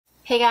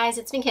Hey guys,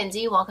 it's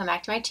Mackenzie. Welcome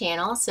back to my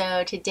channel.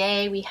 So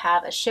today we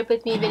have a ship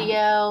with me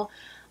video.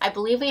 I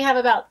believe we have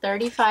about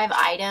 35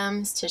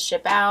 items to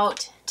ship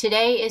out.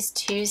 Today is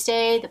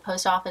Tuesday. The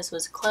post office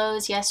was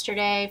closed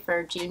yesterday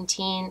for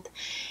Juneteenth.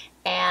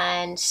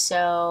 And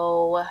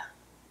so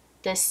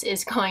this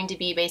is going to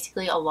be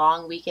basically a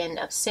long weekend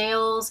of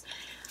sales.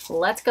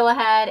 Let's go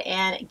ahead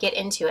and get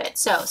into it.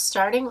 So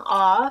starting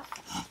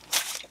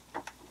off,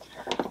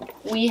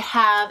 we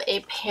have a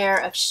pair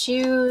of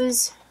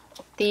shoes.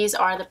 These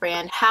are the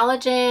brand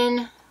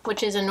Halogen,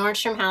 which is a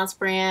Nordstrom house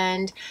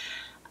brand.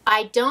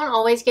 I don't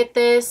always get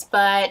this,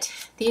 but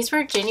these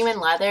were genuine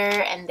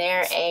leather and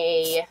they're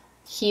a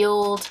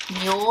heeled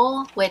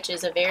mule, which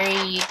is a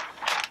very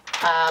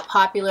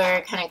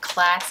popular kind of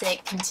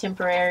classic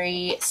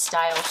contemporary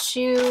style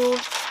shoe.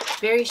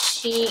 Very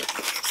chic.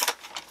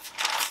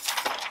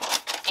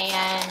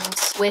 And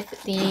with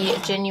the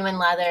genuine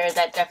leather,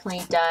 that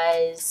definitely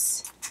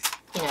does,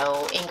 you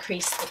know,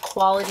 increase the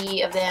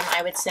quality of them,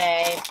 I would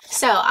say.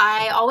 So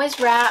I always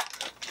wrap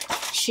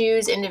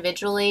shoes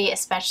individually,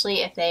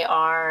 especially if they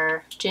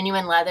are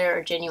genuine leather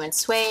or genuine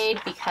suede,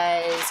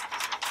 because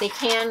they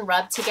can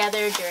rub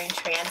together during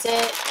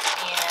transit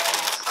and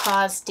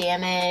cause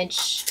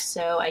damage.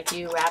 So I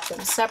do wrap them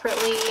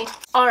separately.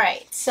 All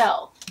right,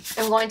 so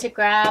I'm going to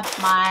grab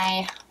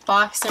my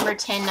box number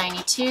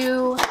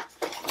 1092.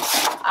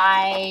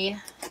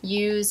 I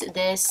use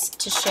this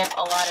to ship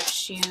a lot of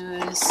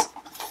shoes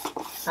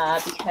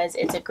because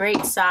it's a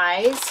great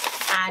size.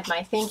 Add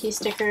my thank you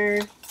sticker.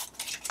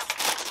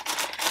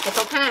 I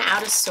feel kind of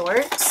out of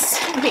sorts,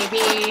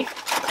 maybe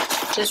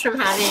just from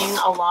having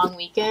a long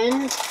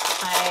weekend.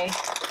 I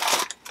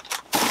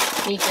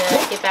need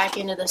to get back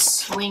into the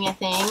swing of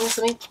things.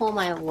 Let me pull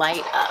my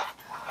light up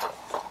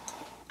a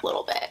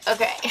little bit.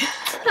 Okay,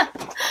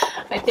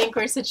 I think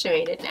we're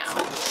situated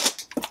now.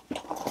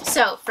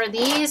 So for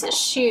these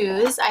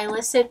shoes, I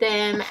listed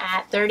them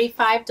at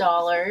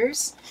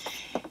 $35.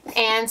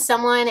 And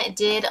someone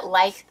did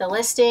like the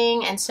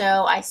listing, and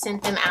so I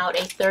sent them out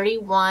a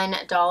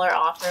 $31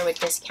 offer with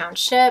discount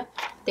ship.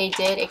 They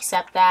did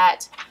accept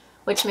that,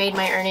 which made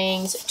my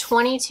earnings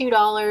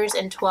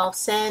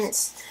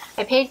 $22.12.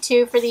 I paid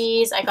 $2 for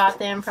these. I got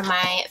them from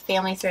my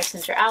family thrift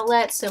center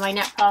outlet, so my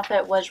net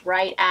profit was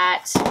right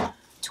at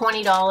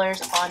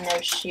 $20 on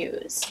those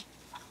shoes,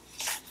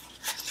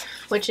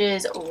 which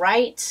is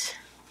right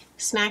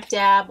smack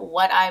dab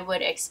what I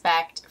would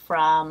expect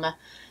from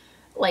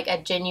like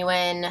a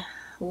genuine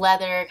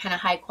leather kind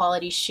of high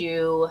quality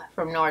shoe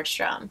from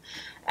Nordstrom,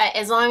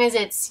 as long as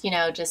it's, you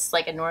know, just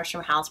like a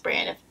Nordstrom house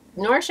brand. If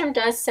Nordstrom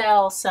does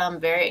sell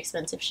some very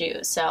expensive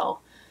shoes, so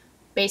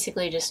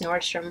basically just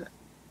Nordstrom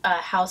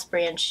house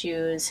brand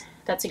shoes,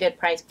 that's a good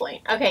price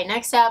point. Okay,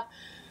 next up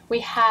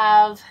we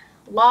have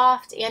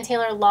Loft, Ann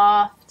Taylor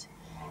Loft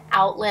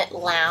Outlet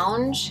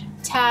Lounge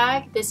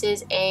tag. This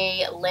is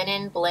a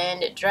linen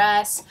blend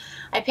dress.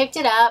 I picked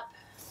it up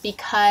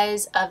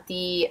because of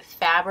the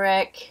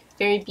fabric,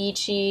 very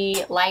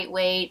beachy,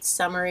 lightweight,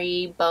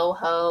 summery,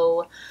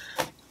 boho,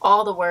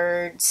 all the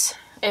words.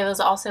 It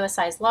was also a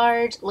size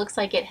large. Looks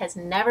like it has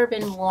never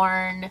been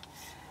worn.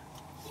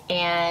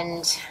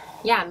 And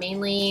yeah,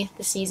 mainly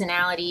the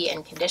seasonality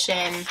and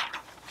condition.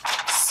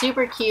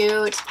 Super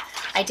cute.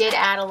 I did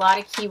add a lot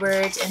of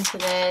keywords into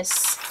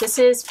this. This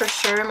is for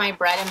sure my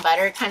bread and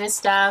butter kind of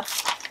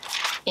stuff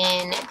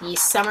in the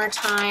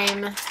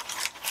summertime.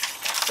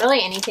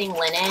 Really anything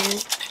linen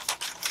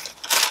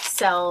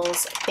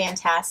sells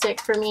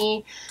fantastic for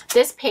me.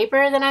 This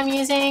paper that I'm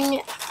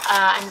using,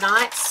 I'm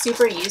not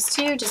super used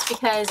to, just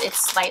because it's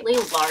slightly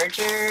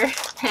larger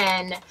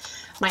than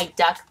my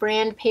Duck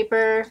brand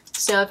paper.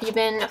 So if you've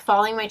been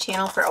following my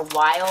channel for a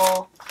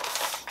while,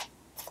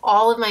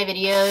 all of my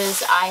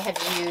videos I have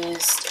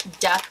used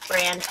Duck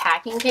brand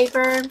packing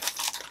paper,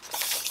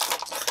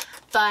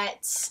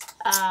 but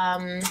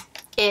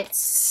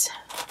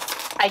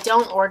I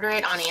don't order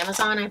it on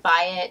Amazon. I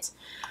buy it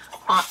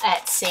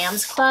at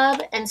Sam's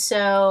Club, and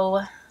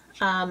so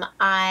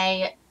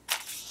I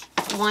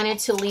wanted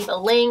to leave a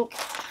link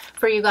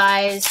for you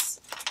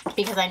guys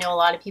because I know a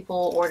lot of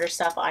people order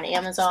stuff on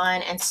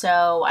Amazon, and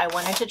so I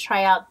wanted to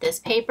try out this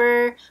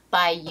paper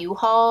by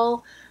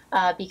U-Haul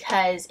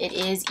because it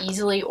is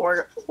easily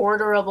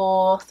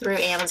orderable through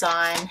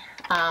Amazon.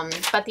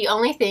 But the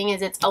only thing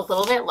is it's a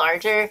little bit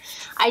larger.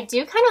 I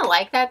do kind of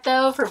like that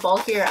though for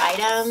bulkier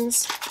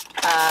items.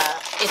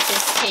 It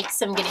just takes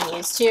some getting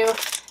used to.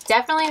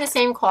 Definitely the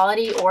same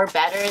quality or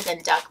better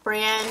than Duck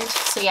brand.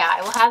 So yeah,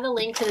 I will have the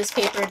link to this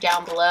paper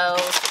down below.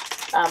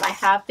 I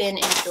have been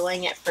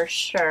enjoying it for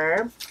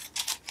sure.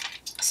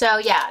 So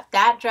yeah,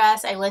 that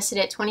dress I listed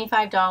at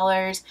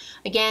 $25.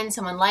 Again,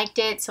 someone liked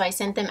it, so I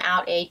sent them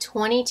out a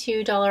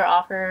 $22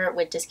 offer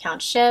with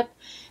discount ship.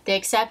 They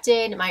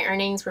accepted. My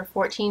earnings were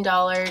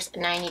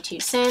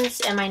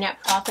 $14.92, and my net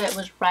profit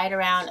was right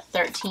around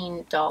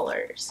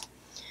 $13.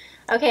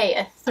 Okay,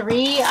 a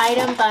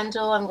 3-item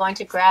bundle. I'm going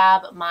to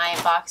grab my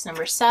box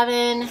number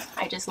 7.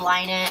 I just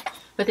line it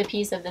with a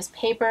piece of this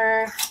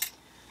paper.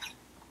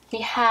 We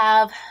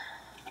have,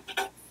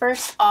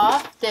 first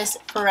off, this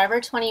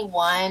Forever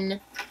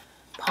 21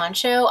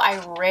 poncho.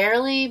 I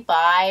rarely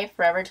buy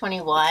Forever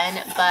 21,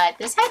 but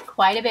this had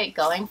quite a bit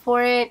going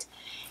for it.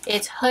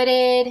 It's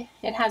hooded.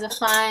 It has a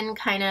fun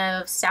kind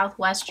of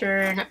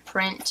southwestern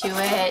print to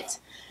it.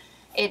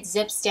 It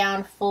zips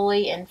down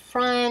fully in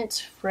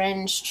front,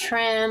 fringe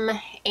trim,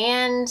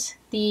 and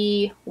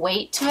the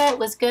weight to it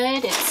was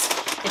good. It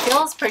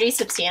feels pretty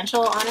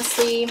substantial,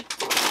 honestly,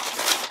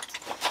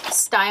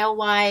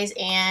 style-wise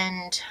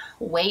and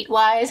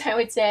weight-wise, I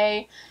would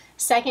say.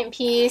 Second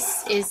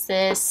piece is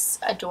this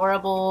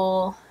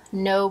adorable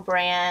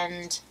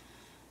no-brand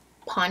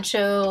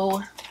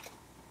poncho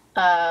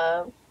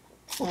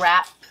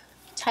wrap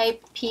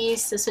type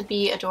piece. This would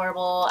be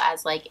adorable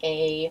as like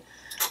a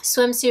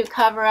swimsuit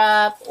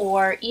cover-up,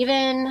 or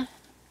even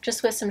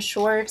just with some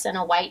shorts and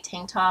a white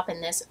tank top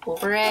and this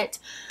over it.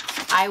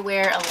 I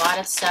wear a lot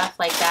of stuff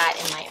like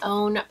that in my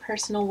own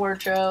personal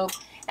wardrobe.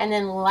 And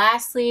then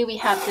lastly, we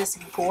have this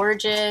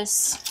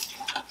gorgeous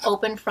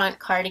open front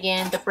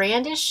cardigan. The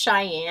brand is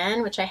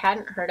Cheyenne, which I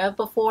hadn't heard of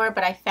before,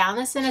 but I found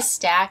this in a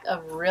stack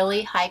of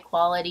really high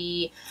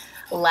quality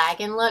Lag &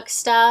 Look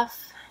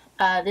stuff.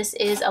 This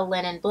is a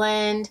linen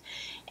blend,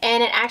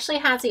 and it actually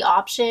has the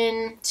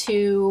option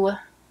to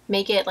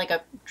make it like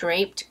a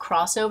draped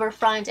crossover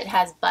front. It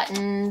has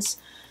buttons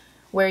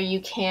where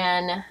you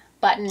can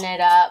button it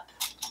up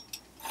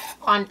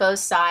on both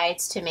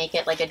sides to make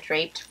it like a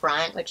draped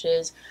front, which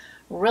is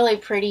really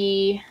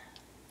pretty.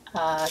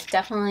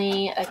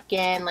 Definitely,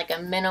 again, like a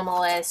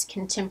minimalist,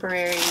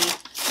 contemporary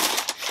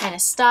kind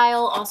of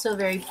style. Also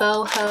very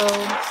boho.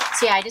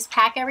 So yeah, I just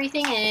pack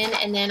everything in,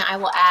 and then I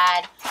will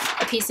add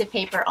a piece of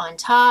paper on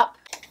top,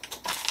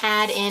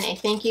 add in a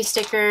thank you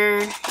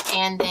sticker,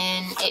 and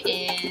then it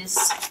is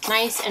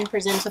nice and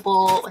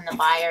presentable when the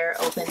buyer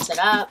opens it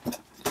up.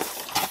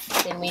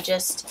 Then we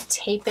just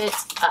tape it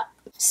up.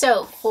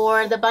 So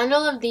for the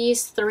bundle of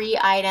these 3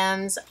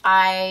 items,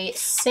 I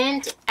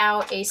sent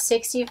out a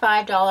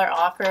 $65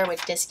 offer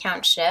with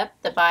discount ship.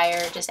 The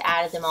buyer just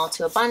added them all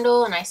to a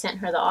bundle, and I sent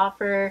her the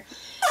offer.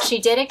 She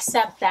did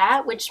accept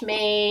that, which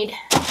made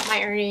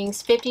my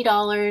earnings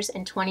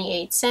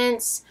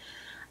 $50.28.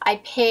 I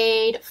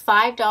paid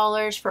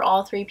 $5 for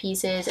all 3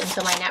 pieces, and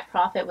so my net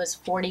profit was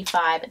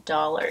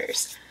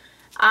 $45.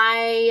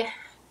 I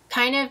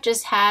kind of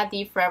just had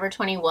the Forever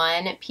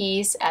 21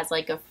 piece as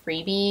like a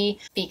freebie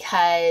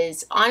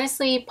because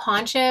honestly,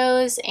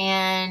 ponchos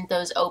and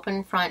those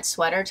open front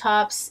sweater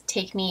tops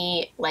take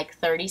me like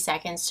 30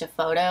 seconds to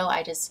photo.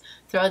 I just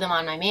throw them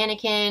on my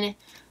mannequin,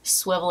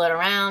 swivel it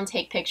around,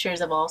 take pictures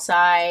of all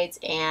sides,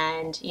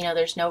 and you know,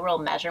 there's no real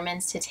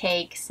measurements to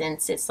take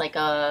since it's like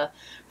a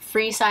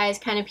free size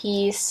kind of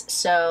piece.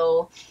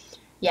 So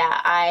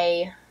yeah,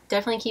 I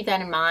definitely keep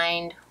that in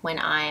mind when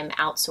I'm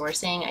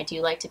outsourcing. I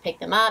do like to pick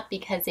them up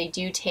because they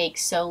do take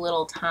so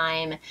little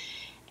time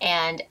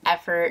and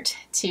effort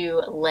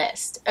to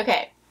list.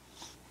 Okay,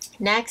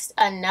 next,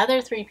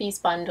 another 3-piece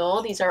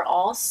bundle. These are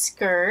all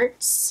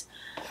skirts.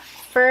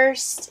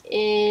 First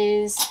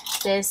is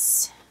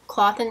this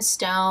Cloth and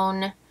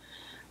Stone,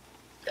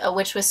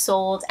 which was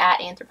sold at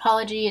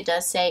Anthropologie. It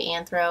does say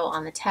Anthro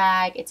on the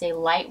tag. It's a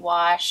light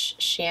wash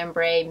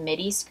chambray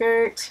midi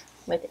skirt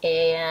with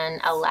an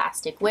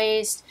elastic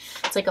waist.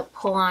 It's like a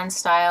pull-on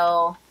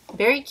style.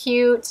 Very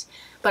cute,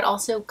 but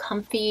also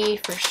comfy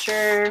for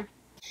sure.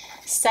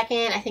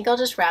 Second, I think I'll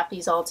just wrap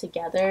these all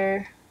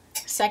together.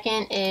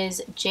 Second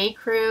is J.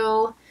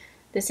 Crew.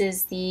 This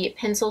is the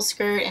pencil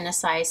skirt in a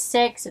size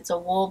 6. It's a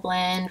wool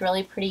blend,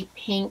 really pretty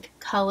pink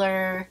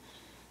color.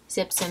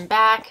 Zips in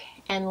back.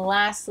 And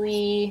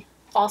lastly,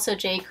 also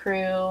J.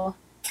 Crew.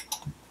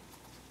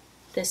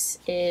 This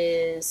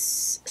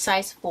is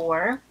size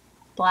 4,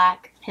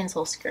 black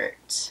pencil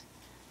skirt.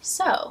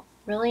 So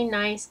really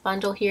nice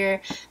bundle here.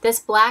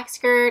 This black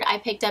skirt I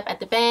picked up at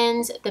the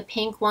bins. The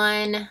pink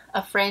one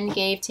a friend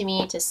gave to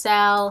me to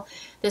sell.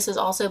 This was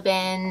also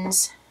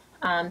bins.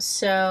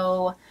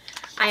 So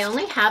I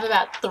only have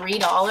about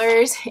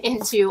 $3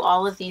 into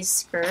all of these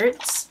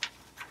skirts,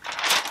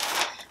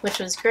 which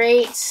was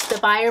great. The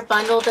buyer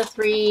bundled the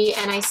 3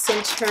 and I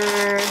sent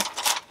her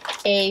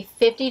a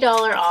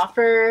 $50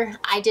 offer.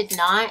 I did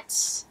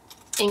not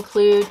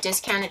include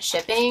discounted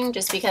shipping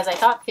just because I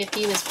thought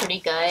 $50 was pretty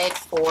good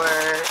for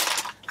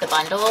the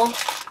bundle.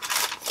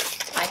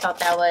 I thought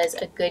that was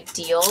a good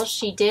deal.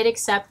 She did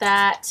accept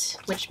that,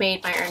 which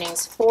made my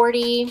earnings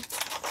 $40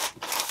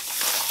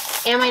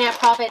 and my net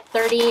profit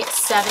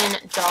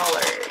 $37.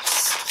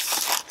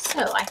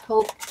 So I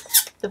hope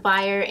the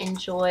buyer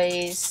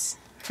enjoys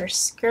her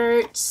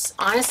skirts.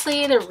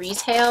 Honestly, the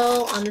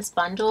retail on this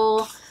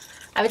bundle,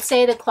 I would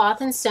say the Cloth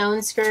and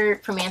Stone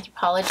skirt from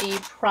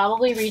Anthropologie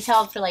probably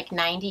retailed for like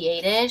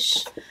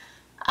 $98-ish.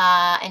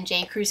 And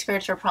J. Crew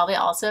skirts were probably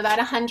also about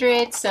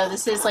 $100. So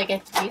this is like a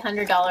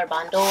 $300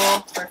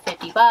 bundle for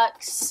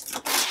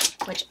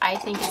 $50, which I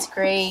think is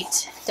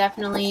great.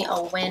 Definitely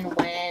a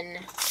win-win.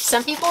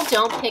 Some people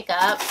don't pick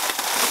up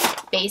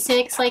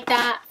basics like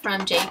that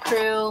from J.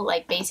 Crew,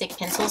 like basic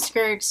pencil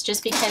skirts,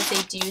 just because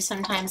they do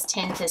sometimes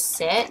tend to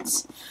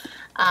sit.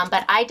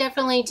 But I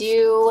definitely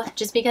do,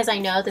 just because I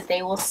know that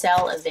they will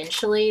sell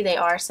eventually. They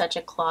are such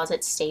a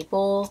closet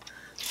staple.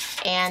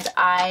 And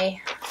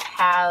I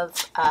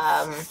have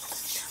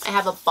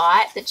a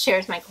bot that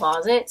shares my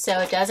closet, so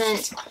it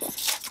doesn't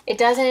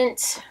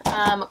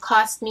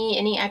cost me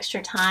any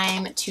extra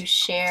time to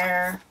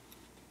share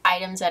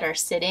items that are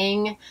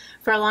sitting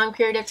for a long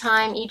period of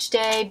time each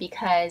day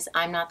because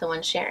I'm not the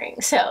one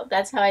sharing. So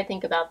that's how I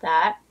think about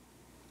that.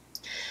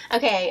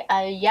 Okay,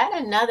 yet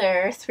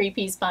another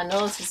 3-piece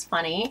bundle. This is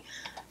funny.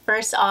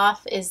 First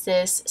off is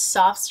this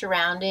soft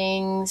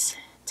surroundings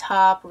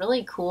top,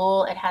 really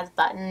cool. It has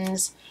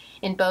buttons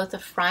in both the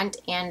front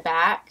and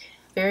back.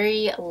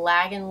 Very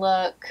lag and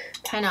look,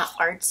 kind of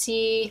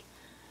artsy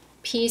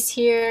piece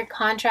here.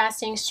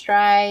 Contrasting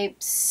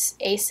stripes,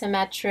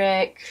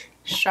 asymmetric,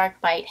 shark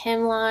bite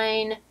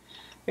hemline.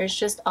 There's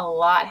just a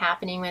lot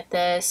happening with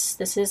this.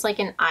 This is like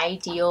an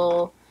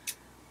ideal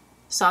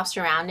soft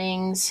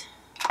surroundings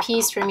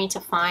piece for me to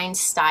find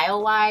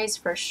style-wise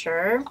for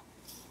sure.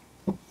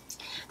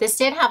 This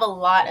did have a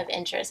lot of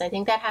interest. I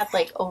think that had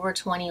like over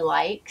 20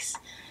 likes.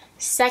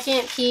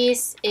 Second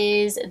piece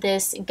is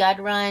this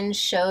Gudrun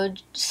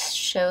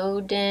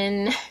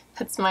Shoden.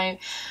 That's my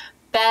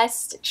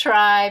best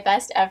try,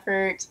 best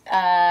effort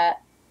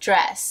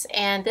dress.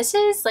 And this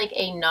is like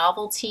a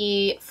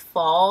novelty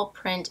fall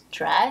print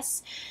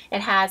dress.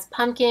 It has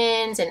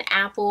pumpkins and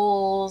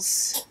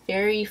apples,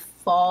 very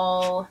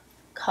fall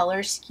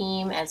color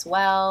scheme as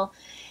well.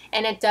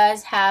 And it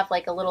does have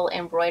like a little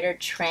embroidered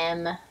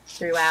trim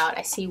throughout.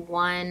 I see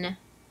one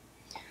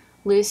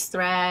loose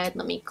thread.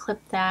 Let me clip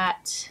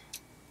that.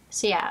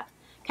 So yeah,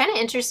 kind of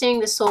interesting.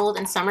 This sold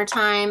in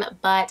summertime,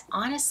 but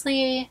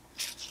honestly,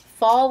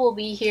 fall will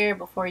be here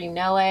before you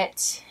know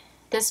it.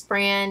 This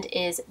brand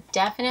is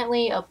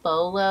definitely a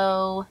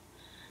bolo.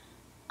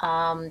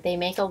 They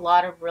make a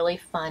lot of really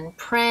fun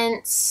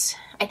prints.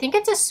 I think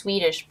it's a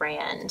Swedish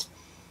brand.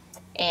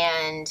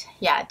 And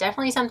yeah,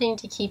 definitely something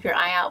to keep your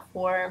eye out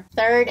for.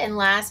 Third and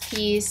last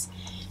piece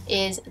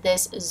is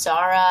this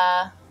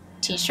Zara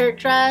t-shirt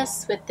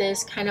dress with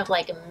this kind of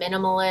like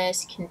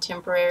minimalist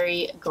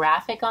contemporary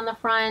graphic on the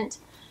front.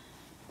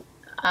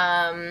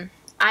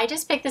 I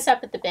just picked this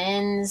up at the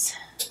bins.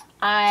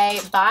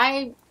 I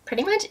buy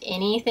pretty much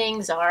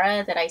anything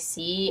Zara that I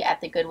see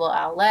at the Goodwill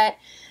outlet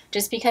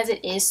just because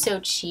it is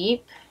so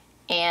cheap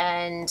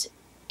and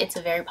it's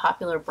a very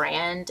popular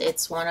brand.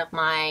 It's one of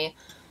my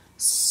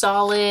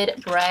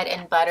solid bread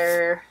and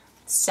butter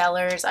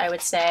sellers, I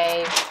would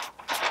say.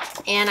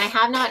 And I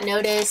have not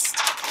noticed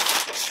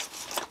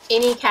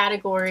any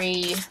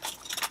category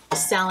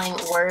selling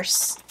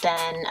worse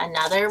than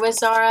another with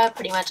Zara.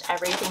 Pretty much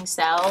everything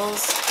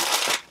sells.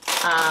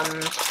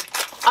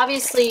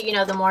 Obviously, you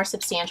know, the more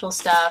substantial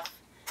stuff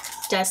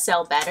does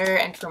sell better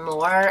and for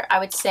more. I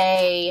would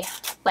say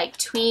like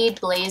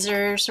tweed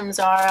blazers from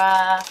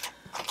Zara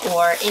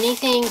or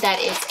anything that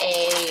is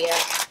a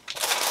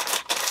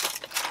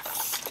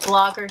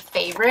blogger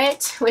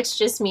favorite, which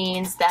just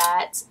means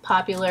that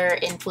popular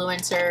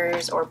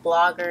influencers or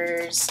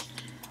bloggers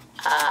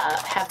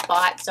have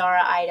bought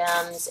Zara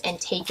items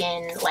and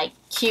taken like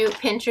cute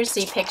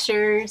Pinteresty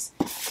pictures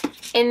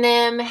in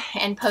them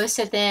and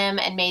posted them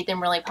and made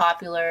them really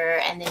popular,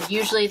 and then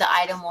usually the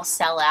item will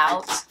sell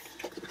out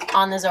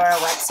on the Zara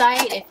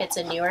website if it's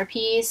a newer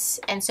piece,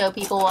 and so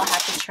people will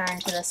have to turn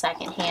to the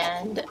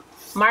secondhand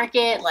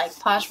market like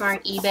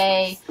Poshmark,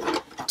 eBay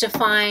to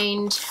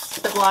find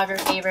the blogger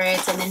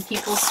favorites, and then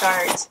people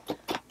start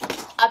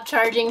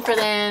upcharging for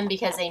them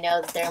because they know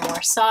that they're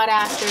more sought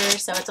after.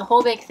 So it's a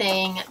whole big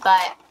thing.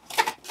 But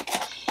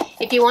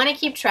if you want to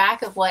keep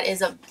track of what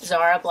is a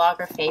Zara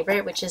blogger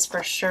favorite, which is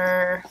for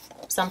sure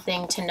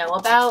something to know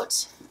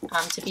about,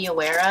 to be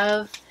aware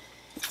of,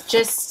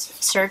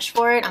 just search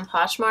for it on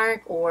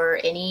Poshmark or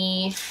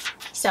any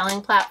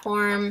selling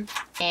platform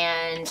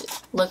and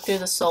look through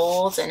the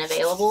solds and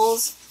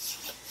availables.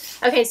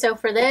 Okay, so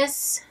for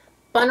this,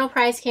 bundle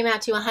price came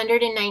out to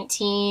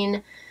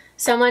 $119.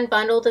 Someone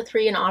bundled the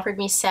 3 and offered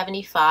me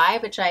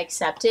 $75, which I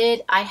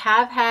accepted. I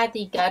have had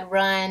the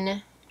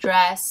Gudrun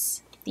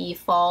dress, the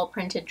fall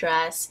printed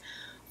dress,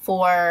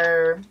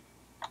 for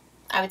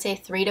I would say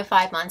 3 to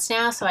 5 months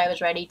now, so I was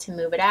ready to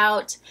move it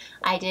out.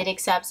 I did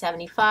accept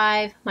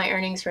 $75. My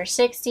earnings were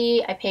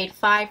 $60. I paid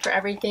 $5 for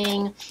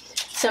everything,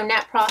 so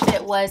net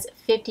profit was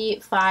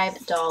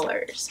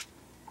 $55.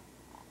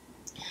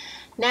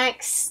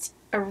 Next,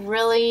 a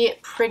really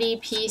pretty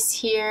piece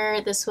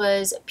here. This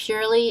was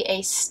purely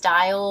a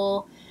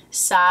style,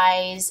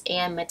 size,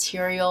 and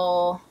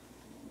material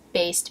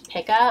based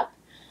pickup.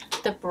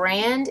 The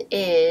brand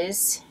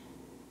is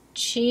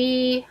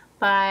Chi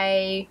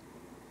by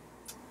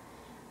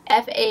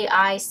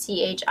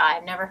Faichi.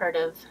 I've never heard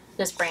of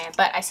this brand,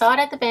 but I saw it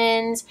at the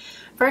bins.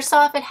 First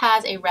off, it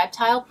has a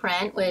reptile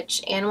print,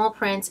 which animal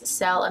prints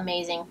sell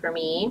amazing for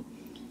me.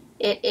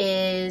 It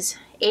is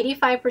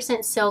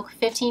 85% silk,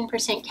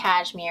 15%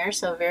 cashmere,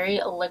 so very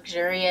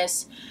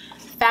luxurious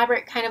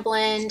fabric kind of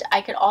blend.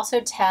 I could also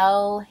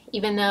tell,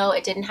 even though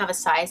it didn't have a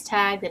size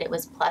tag, that it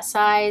was plus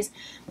size.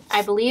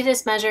 I believe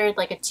this measured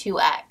like a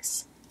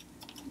 2X.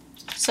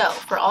 So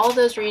for all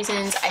those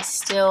reasons, I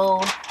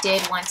still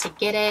did want to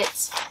get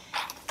it.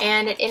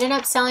 And it ended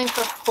up selling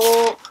for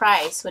full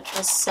price, which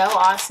was so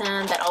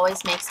awesome. That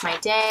always makes my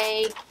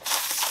day.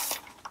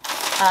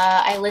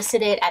 I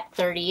listed it at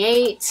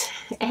 $38,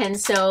 and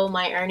so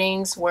my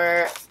earnings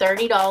were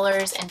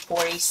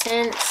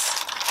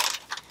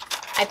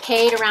 $30.40. I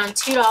paid around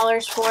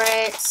 $2 for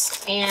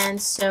it,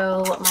 and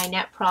so my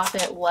net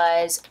profit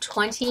was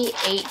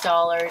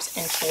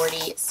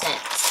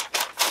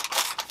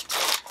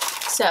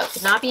 $28.40. So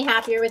could not be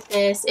happier with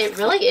this. It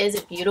really is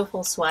a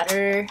beautiful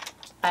sweater.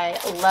 I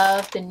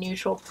love the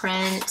neutral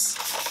print,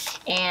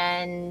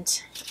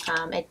 and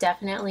it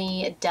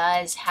definitely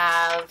does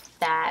have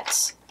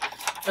that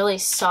really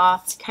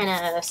soft, kind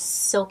of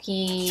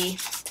silky,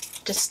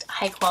 just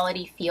high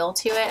quality feel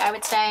to it, I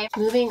would say.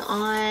 Moving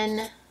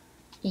on,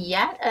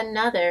 yet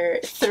another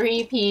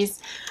 3-piece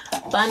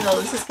bundle.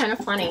 This is kind of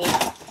funny.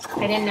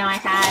 I didn't know I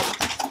had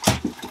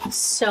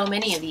so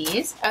many of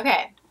these.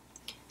 Okay,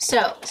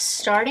 so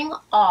starting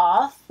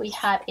off, we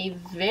have a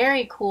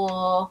very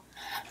cool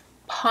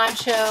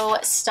poncho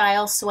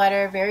style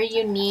sweater, very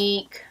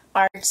unique,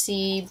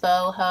 artsy,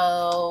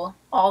 boho,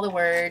 all the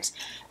words.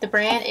 The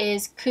brand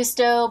is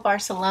Custo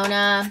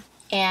Barcelona,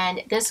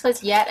 and this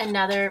was yet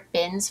another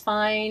bins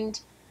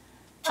find.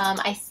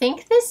 I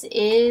think this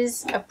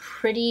is a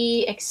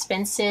pretty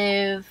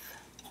expensive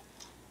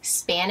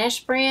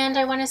Spanish brand,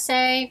 I want to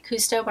say.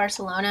 Custo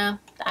Barcelona.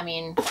 I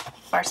mean,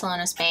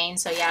 Barcelona, Spain,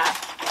 so yeah,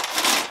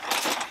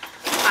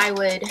 I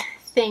would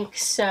think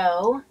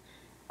so.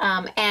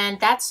 And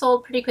that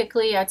sold pretty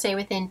quickly, I'd say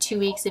within 2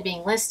 weeks of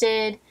being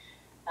listed.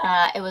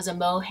 It was a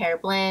mohair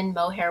blend,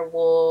 mohair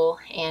wool,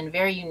 and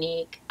very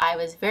unique. I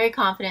was very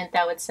confident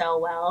that would sell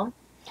well.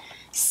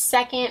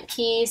 Second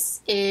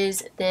piece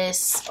is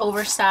this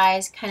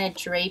oversized, kind of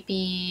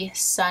drapey,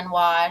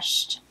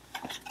 sun-washed,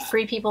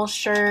 Free People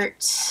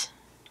shirt.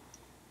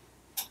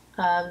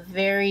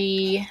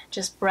 Very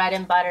just bread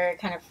and butter,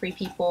 kind of Free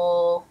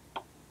People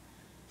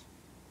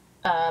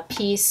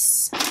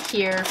piece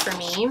here for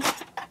me.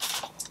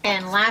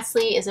 And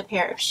lastly is a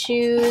pair of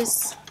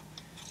shoes.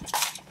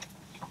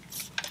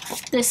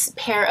 This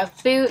pair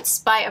of boots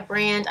by a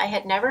brand I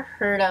had never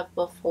heard of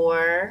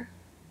before.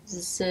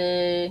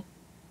 Zageni.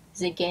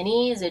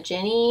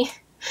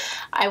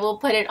 I will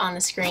put it on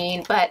the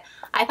screen, but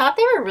I thought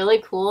they were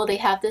really cool. They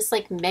have this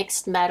like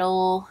mixed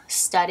metal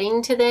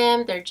studding to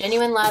them. They're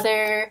genuine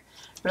leather,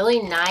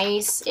 really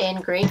nice,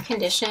 in great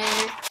condition.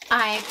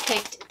 I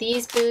picked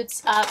these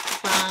boots up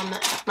from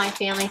my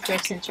family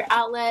thrift center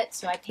outlet,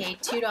 so I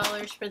paid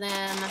 $2 for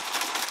them.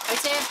 I would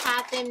say I've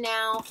had them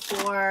now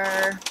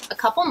for a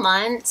couple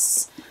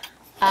months,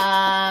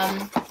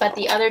 but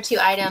the other two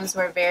items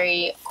were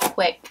very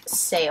quick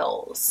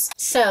sales.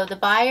 So the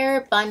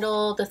buyer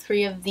bundled the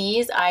 3 of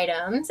these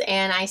items,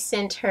 and I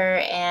sent her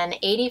an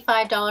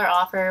 $85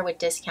 offer with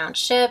discount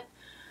ship,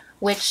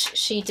 which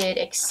she did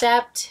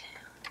accept.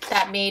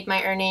 That made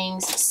my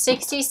earnings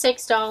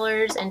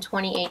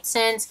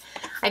 $66.28.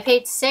 I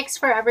paid $6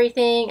 for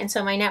everything, and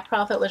so my net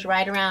profit was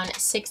right around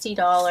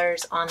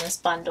 $60 on this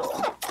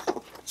bundle.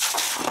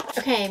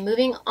 Okay,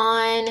 moving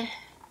on,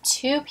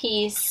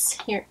 2-piece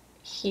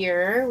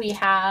here we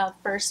have,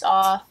 first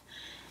off,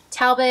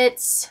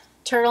 Talbot's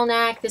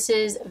turtleneck. This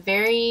is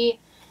very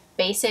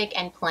basic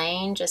and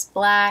plain, just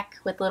black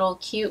with little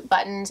cute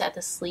buttons at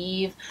the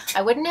sleeve.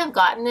 I wouldn't have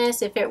gotten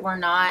this if it were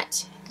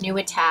not new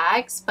with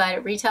tags, but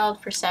it retailed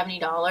for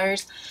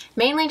 $70,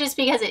 mainly just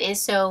because it is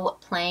so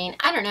plain.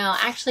 I don't know,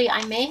 actually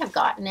I may have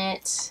gotten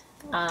it.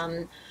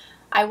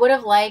 I would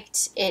have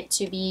liked it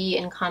to be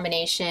in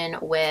combination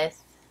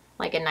with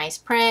like a nice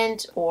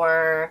print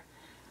or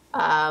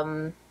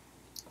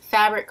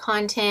fabric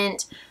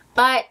content,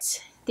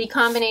 but the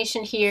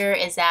combination here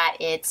is that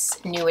it's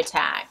new with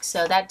tags,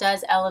 so that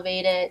does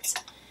elevate it.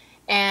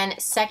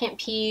 And second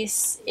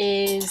piece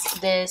is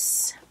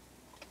this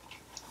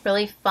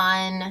really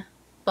fun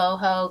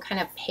boho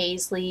kind of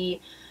paisley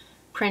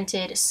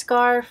printed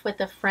scarf with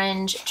a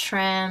fringe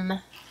trim.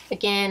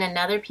 Again,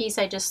 another piece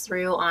I just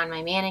threw on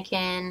my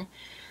mannequin.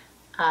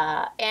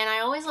 And I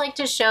always like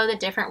to show the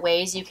different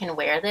ways you can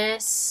wear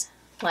this,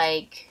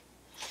 like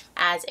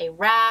as a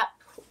wrap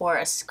or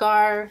a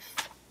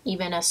scarf,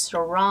 even a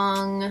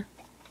sarong.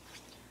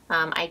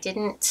 I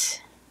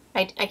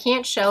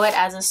can't show it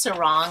as a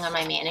sarong on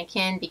my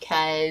mannequin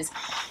because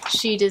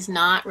she does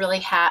not really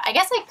have, I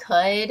guess I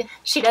could.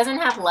 She doesn't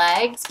have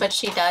legs, but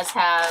she does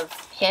have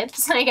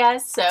hips, I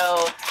guess.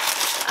 So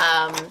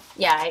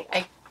yeah,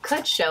 I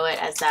could show it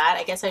as that.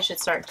 I guess I should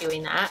start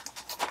doing that.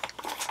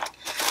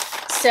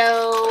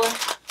 So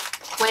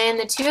when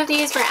the 2 of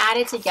these were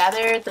added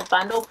together, the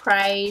bundle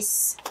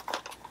price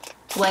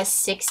was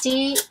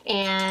 $60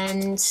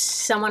 and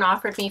someone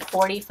offered me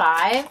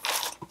 $45.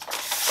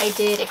 I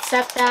did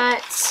accept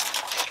that.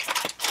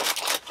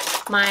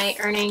 My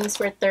earnings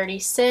were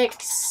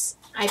 $36.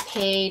 I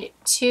paid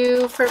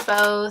 $2 for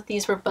both.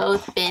 These were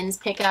both bins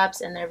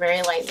pickups and they're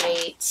very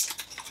lightweight.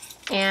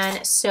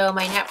 And so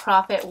my net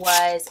profit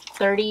was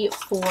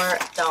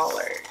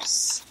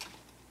 $34.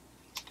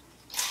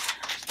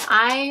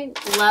 I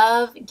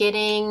love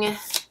getting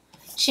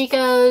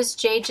Chico's,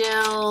 J.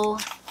 Jill,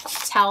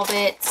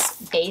 Talbot's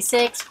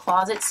Basics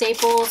closet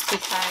staples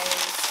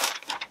because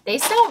they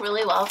sell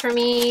really well for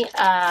me.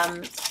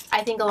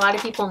 I think a lot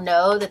of people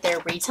know that their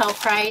retail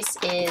price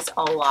is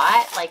a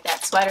lot. Like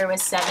that sweater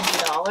was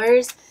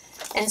 $70.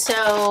 And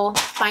so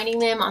finding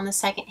them on the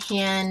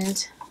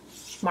secondhand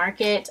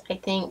market, I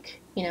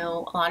think, you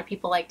know, a lot of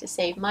people like to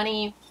save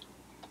money.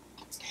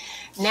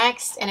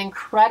 Next, an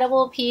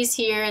incredible piece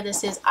here.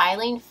 This is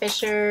Eileen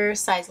Fisher,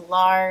 size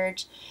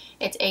large.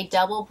 It's a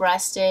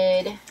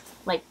double-breasted,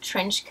 like,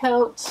 trench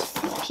coat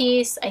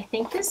piece. I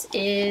think this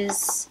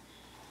is,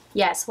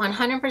 yes,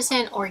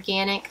 100%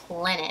 organic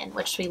linen,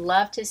 which we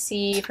love to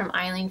see from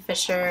Eileen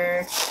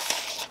Fisher.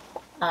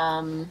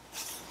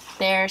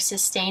 They're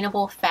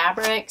sustainable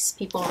fabrics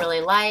people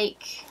really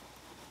like,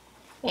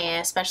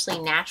 and especially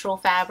natural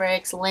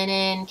fabrics,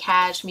 linen,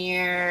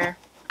 cashmere,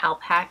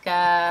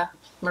 alpaca,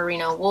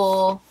 merino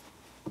wool.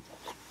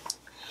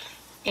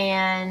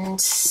 And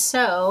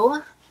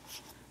so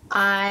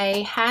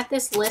I had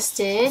this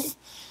listed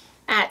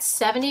at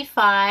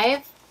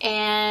 $75,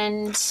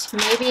 and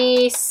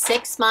maybe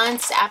 6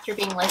 months after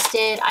being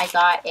listed, I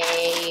got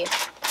a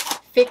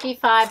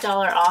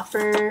 $55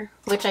 offer,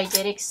 which I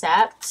did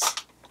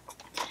accept.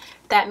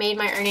 That made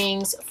my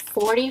earnings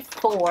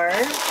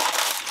 $44.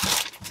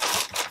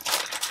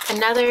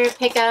 Another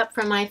pickup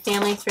from my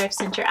family thrift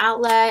center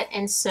outlet,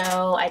 and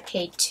so I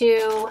paid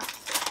 $2.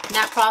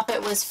 Net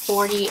profit was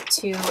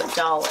 $42.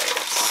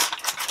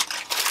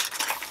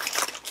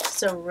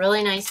 It's a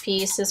really nice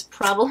piece. This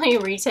probably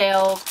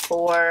retailed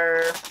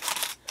for,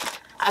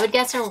 I would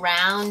guess,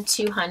 around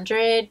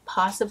 $200,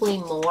 possibly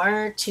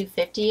more,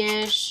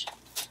 $250-ish.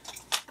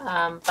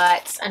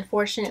 But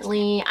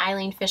unfortunately,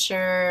 Eileen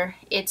Fisher,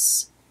 it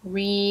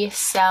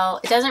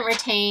doesn't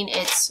retain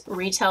its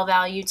retail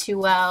value too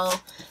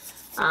well.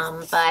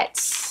 But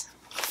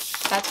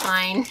that's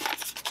fine.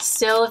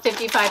 Still a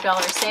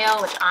 $55 sale,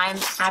 which I'm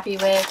happy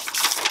with.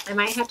 I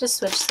might have to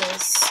switch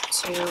this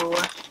to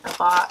a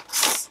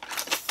box.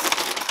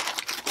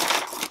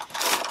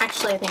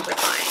 Actually, I think we're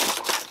fine.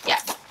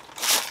 Yeah.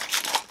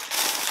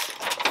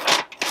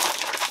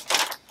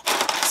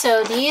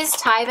 So these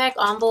Tyvek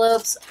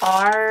envelopes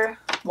are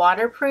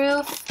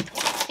waterproof,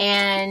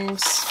 and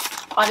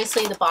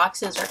obviously the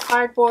boxes are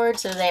cardboard,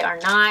 so they are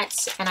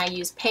not, and I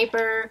use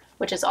paper,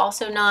 which is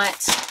also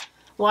not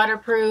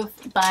waterproof,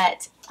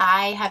 but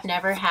I have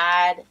never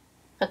had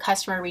a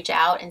customer reach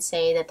out and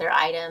say that their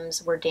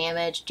items were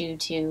damaged due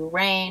to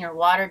rain or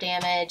water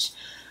damage.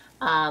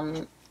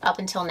 Up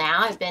until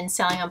now, I've been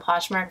selling on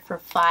Poshmark for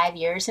 5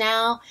 years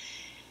now,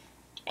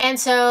 and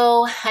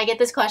so I get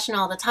this question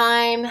all the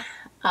time.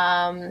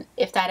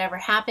 If that ever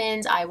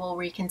happens, I will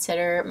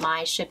reconsider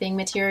my shipping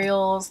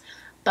materials,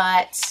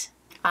 but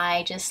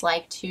I just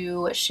like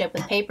to ship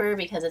with paper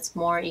because it's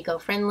more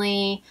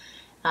eco-friendly.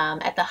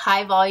 At the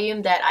high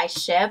volume that I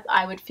ship,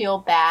 I would feel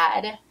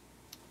bad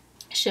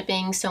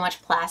shipping so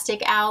much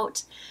plastic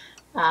out.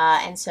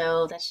 And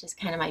so that's just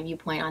kind of my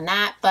viewpoint on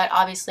that. But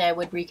obviously I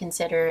would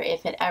reconsider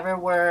if it ever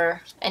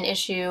were an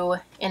issue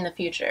in the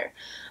future.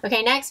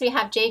 Okay, next we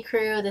have J.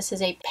 Crew. This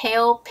is a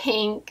pale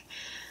pink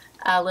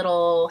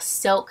little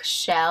silk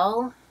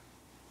shell.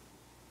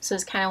 So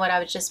it's kind of what I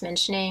was just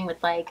mentioning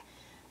with like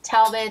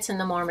Talbot's and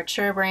the more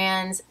mature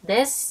brands.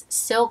 This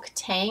silk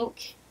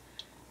tank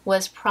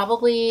was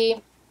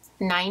probably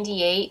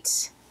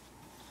 $98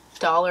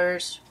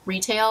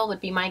 retail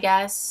would be my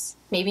guess,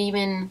 maybe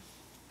even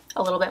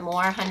a little bit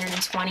more,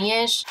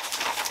 120-ish,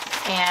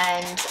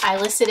 and I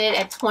listed it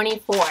at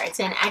 $24. It's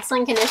in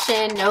excellent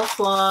condition, no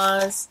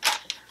flaws.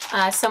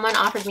 Someone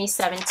offered me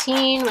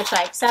 $17, which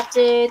I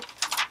accepted.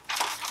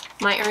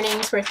 My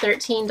earnings were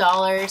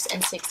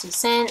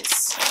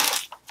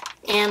 $13.60.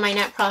 and my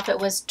net profit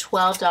was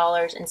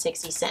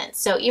 $12.60.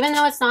 So even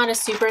though it's not a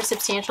super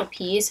substantial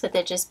piece with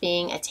it just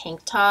being a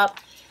tank top,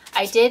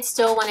 I did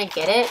still want to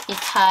get it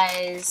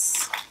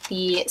because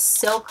the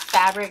silk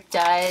fabric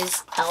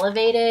does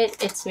elevate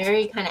it. It's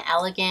very kind of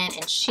elegant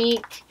and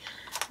chic.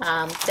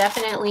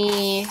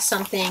 Definitely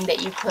something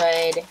that you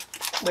could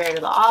wear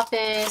to the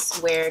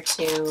office, wear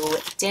to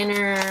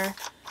dinner.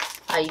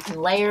 You can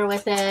layer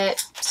with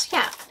it. So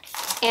yeah.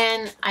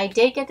 And I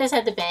did get this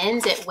at the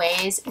bins. It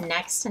weighs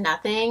next to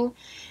nothing.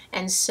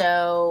 And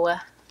so,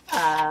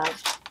 yeah,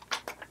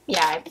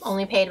 I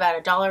only paid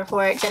about $1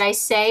 for it. Did I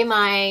say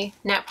my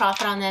net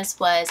profit on this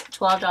was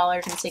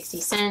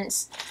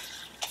 $12.60?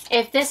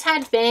 If this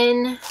had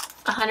been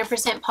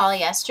 100%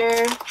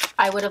 polyester,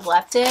 I would have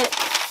left it.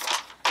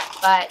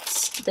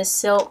 But the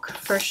silk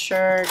for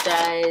sure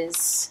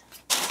does,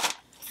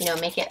 you know,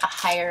 make it a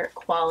higher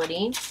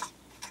quality.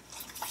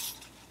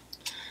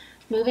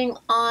 Moving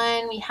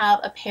on, we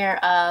have a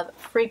pair of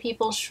Free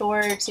People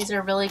shorts. These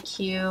are really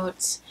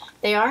cute.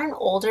 They are an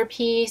older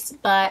piece,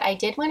 but I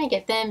did want to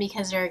get them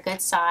because they're a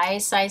good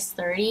size, size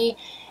 30.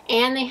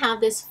 And they have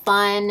this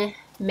fun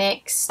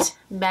mixed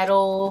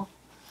metal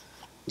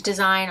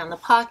design on the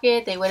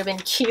pocket. They would have been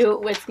cute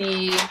with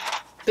the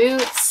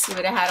boots. You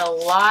would have had a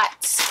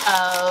lot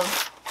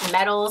of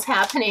metals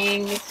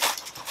happening.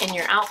 in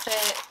your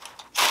outfit.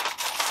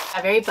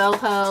 Very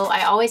boho.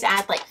 I always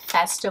add like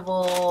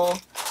festival,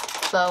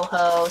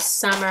 boho,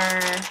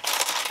 summer.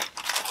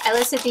 I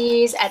listed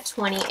these at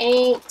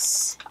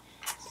 $28,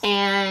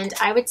 and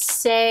I would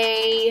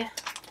say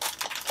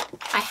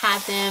I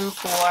had them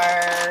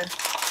for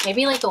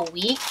maybe like a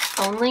week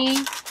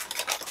only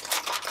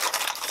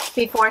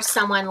before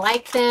someone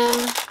liked them,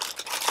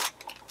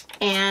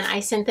 and I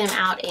sent them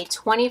out a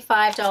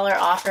 $25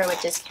 offer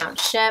with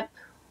discount ship,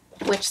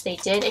 which they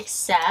did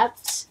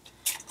accept.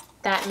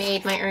 That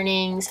made my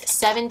earnings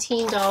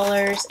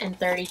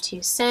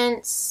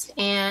 $17.32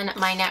 and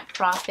my net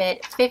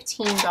profit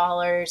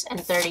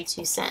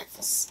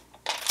 $15.32.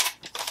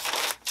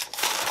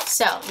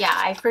 So yeah,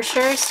 I for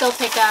sure still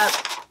pick up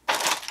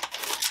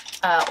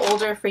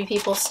older Free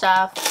People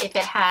stuff if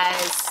it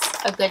has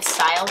a good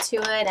style to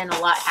it and a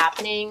lot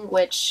happening,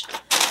 which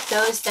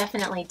those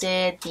definitely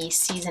did. The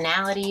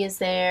seasonality is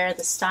there,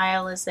 the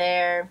style is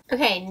there.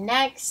 Okay,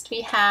 next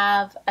we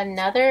have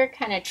another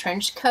kind of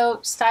trench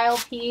coat style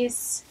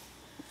piece.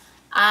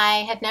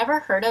 I had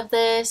never heard of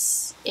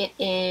this. It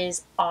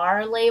is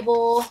R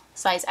label,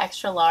 size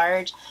extra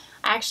large.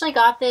 I actually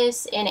got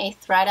this in a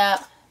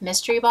thread-up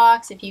mystery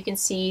box, if you can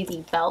see the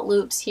belt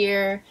loops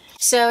here.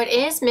 So it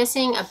is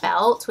missing a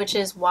belt, which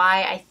is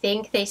why I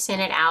think they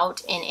sent it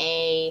out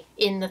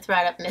in the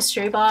thread-up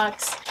mystery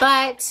box.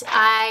 But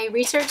I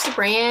researched the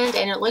brand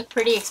and it looked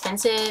pretty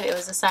expensive. It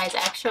was a size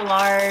extra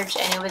large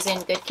and it was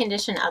in good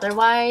condition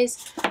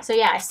otherwise. So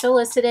yeah, I still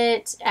listed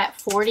it at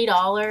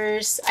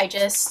 $40. I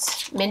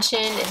just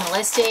mentioned in the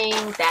listing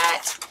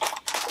that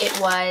it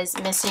was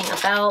missing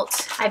a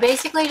belt. I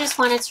basically just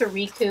wanted to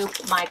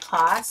recoup my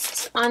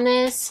costs on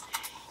this.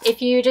 If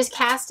you just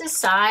cast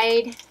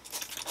aside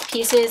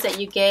pieces that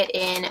you get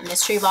in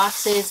mystery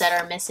boxes that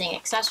are missing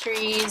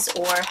accessories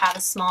or have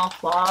a small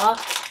flaw,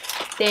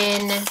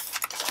 then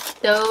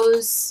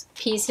those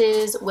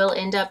pieces will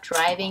end up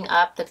driving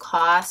up the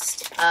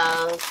cost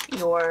of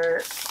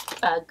your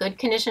good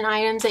condition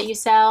items that you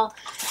sell.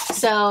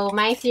 So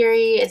my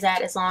theory is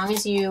that as long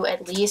as you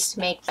at least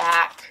make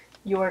back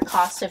your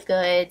cost of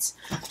goods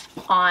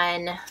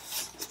on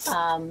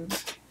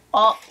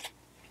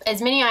as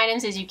many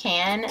items as you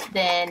can,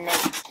 then,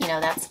 you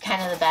know, that's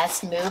kind of the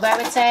best move, I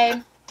would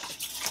say.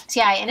 So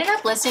yeah, I ended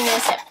up listing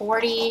this at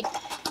 $40,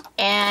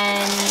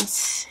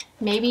 and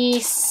maybe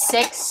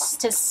 6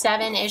 to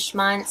 7-ish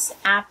months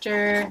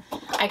after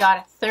I got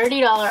a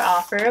 $30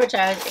 offer, which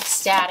I was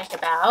ecstatic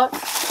about.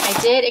 I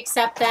did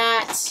accept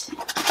that.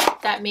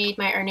 That made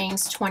my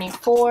earnings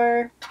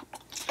 $24.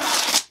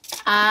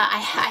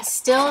 I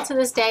still, to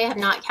this day, have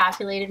not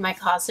calculated my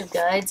cost of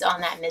goods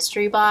on that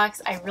mystery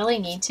box. I really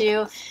need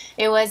to.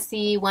 It was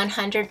the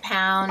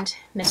 100-pound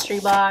mystery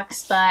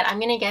box, but I'm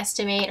going to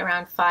guesstimate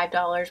around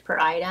 $5 per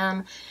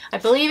item. I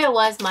believe it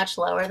was much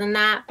lower than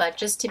that, but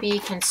just to be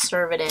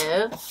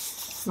conservative,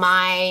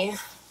 my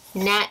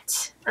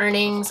net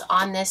earnings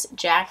on this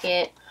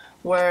jacket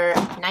were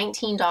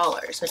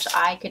 $19, which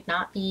I could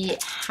not be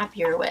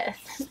happier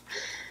with.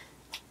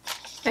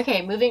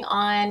 Okay, moving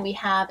on, we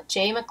have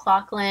J.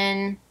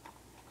 McLaughlin.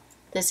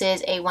 This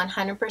is a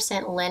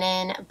 100%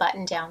 linen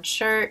button-down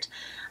shirt.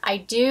 I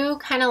do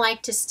kind of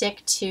like to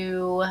stick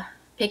to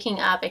picking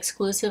up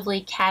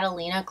exclusively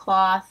Catalina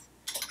cloth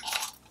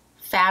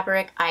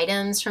fabric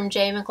items from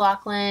J.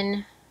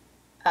 McLaughlin,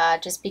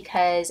 just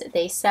because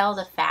they sell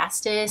the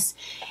fastest.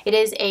 It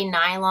is a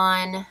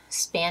nylon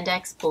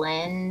spandex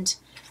blend.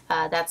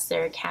 That's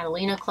their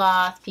Catalina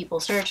cloth.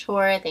 People search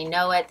for it, they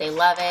know it, they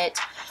love it.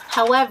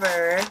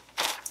 However,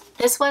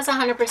 this was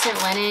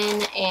 100%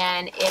 linen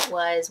and it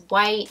was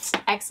white,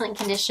 excellent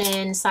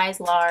condition, size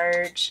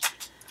large,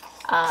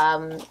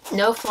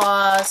 no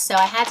flaws, so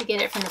I had to get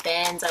it from the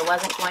bins. I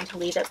wasn't going to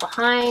leave it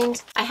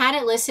behind. I had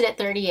it listed at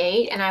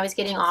 $38 and I was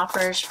getting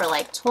offers for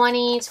like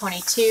 $20,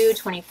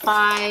 $22,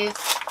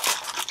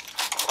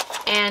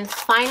 $25. And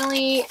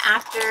finally,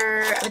 after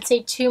I would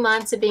say 2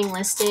 months of being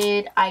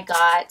listed, I'd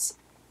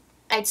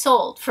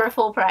sold for a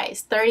full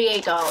price,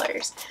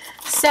 $38.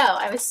 So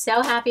I was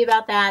so happy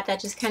about that. That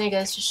just kind of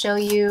goes to show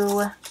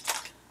you,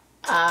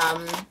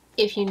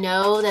 if you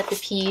know that the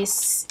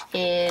piece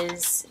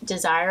is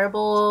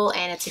desirable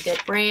and it's a good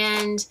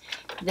brand,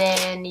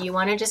 then you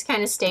want to just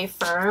kind of stay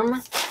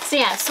firm. So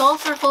yeah, sold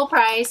for full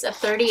price of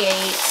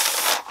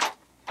 $38.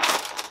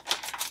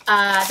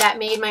 That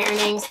made my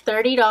earnings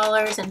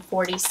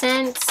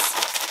 $30.40.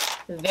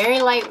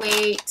 Very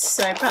lightweight,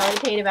 so I probably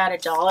paid about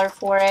 $1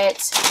 for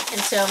it,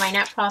 and so my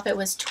net profit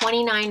was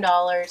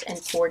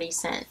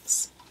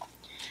 $29.40.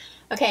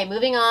 Okay,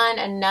 moving on,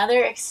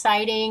 another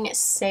exciting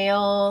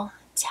sale,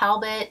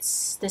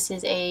 Talbots. This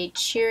is a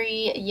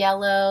cheery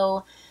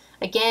yellow,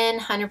 again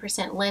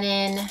 100%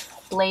 linen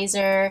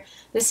blazer.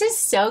 This is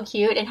so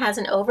cute. It has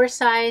an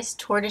oversized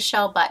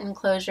tortoiseshell button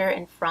closure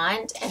in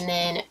front and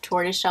then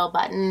tortoiseshell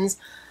buttons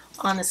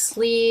on the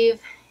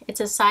sleeve. It's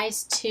a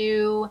size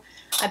 2.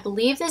 I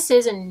believe this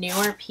is a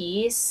newer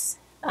piece.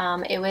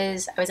 I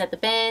was at the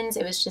bins.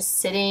 It was just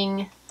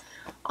sitting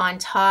on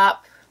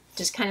top,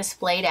 just kind of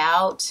splayed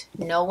out.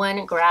 No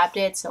one grabbed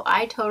it, so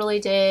I totally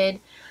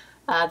did.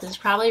 This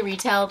probably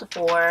retailed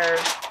for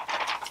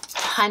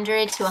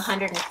 100 to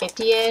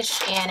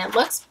 150-ish, and it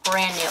looks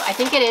brand new. I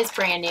think it is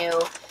brand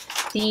new.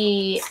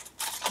 The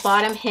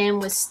bottom hem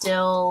was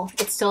still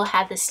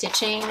had the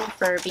stitching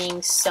for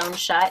being sewn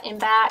shut in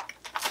back,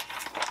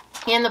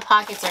 and the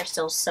pockets are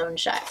still sewn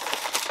shut.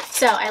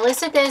 So I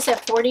listed this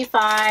at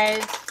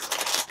 $45.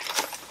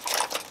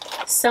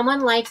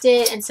 Someone liked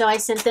it, and so I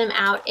sent them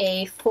out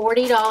a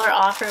 $40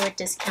 offer with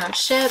discount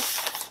ship.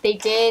 They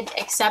did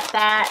accept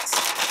that,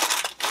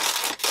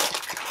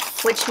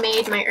 which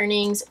made my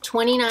earnings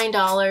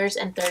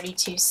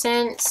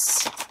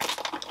 $29.32.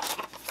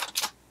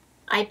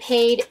 I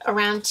paid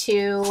around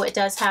 $2. It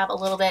does have a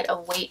little bit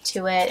of weight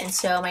to it, and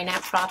so my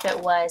net profit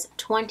was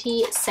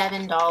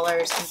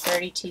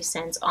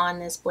 $27.32 on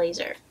this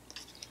blazer.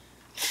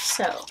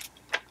 So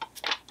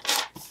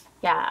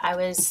yeah, I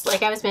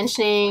was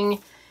mentioning,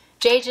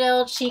 J.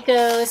 Jill,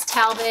 Chico's,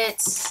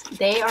 Talbot's,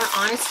 they are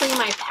honestly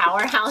my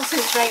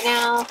powerhouses right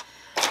now.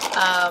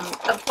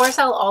 Of course,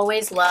 I'll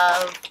always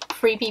love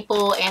Free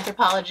People,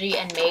 Anthropologie,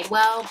 and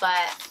Madewell,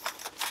 but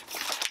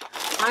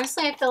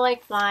honestly, I feel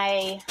like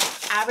my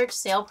average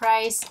sale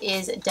price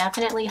is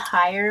definitely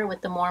higher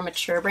with the more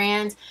mature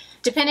brands,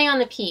 depending on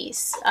the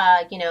piece.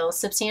 You know,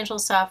 substantial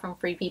stuff from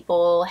Free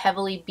People,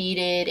 heavily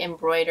beaded,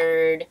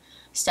 embroidered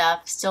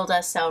stuff still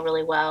does sell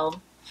really well.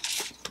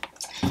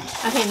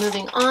 Okay,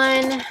 moving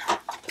on,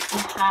 we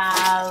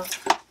have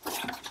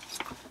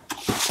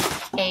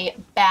a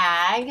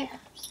bag.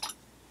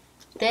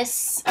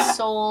 This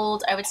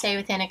sold, I would say,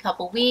 within a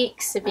couple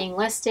weeks of being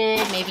listed,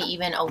 maybe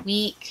even a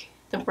week.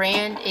 The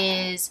brand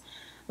is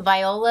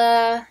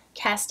Viola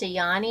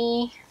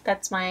Castellani.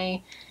 That's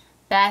my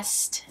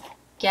best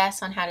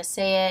guess on how to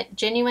say it.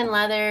 Genuine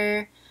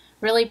leather,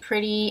 really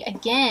pretty,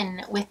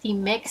 again with the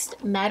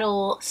mixed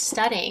metal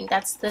studding.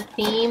 That's the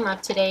theme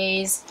of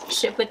today's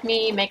Ship With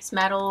Me, mixed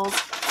metals.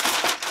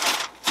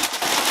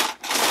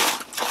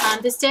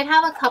 This did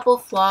have a couple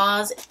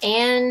flaws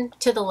and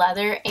to the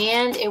leather,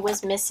 and it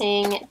was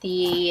missing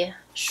the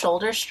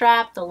shoulder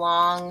strap, the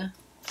long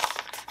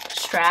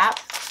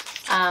strap.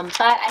 But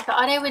I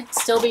thought it would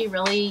still be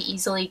really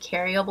easily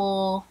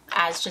carryable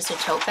as just a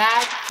tote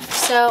bag.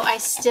 So I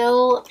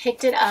still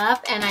picked it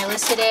up and I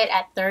listed it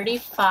at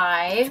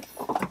 $35.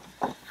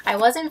 I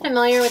wasn't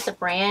familiar with the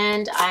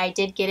brand. I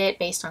did get it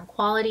based on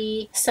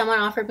quality. Someone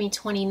offered me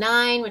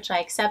 $29, which I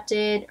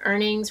accepted.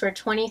 Earnings were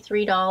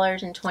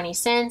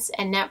 $23.20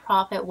 and net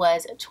profit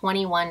was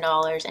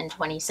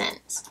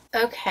 $21.20.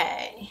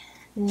 Okay,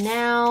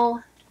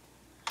 now,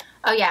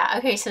 oh yeah,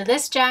 okay, so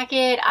this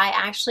jacket, I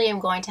actually am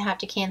going to have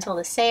to cancel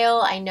the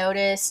sale. I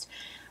noticed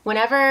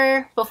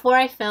before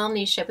I film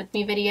these Ship With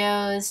Me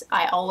videos,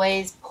 I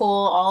always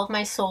pull all of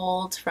my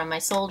solds from my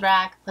sold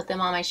rack, put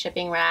them on my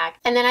shipping rack,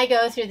 and then I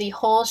go through the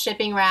whole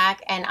shipping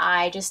rack and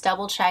I just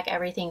double check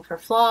everything for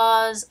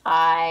flaws.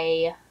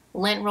 I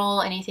lint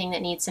roll anything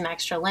that needs some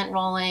extra lint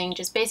rolling,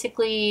 just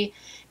basically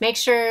make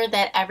sure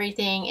that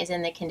everything is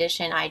in the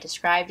condition I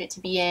described it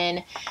to be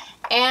in.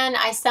 And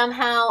I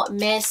somehow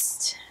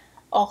missed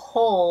a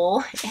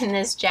hole in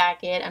this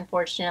jacket,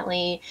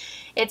 unfortunately.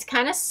 It's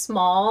kind of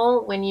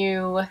small when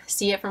you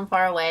see it from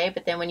far away,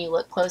 but then when you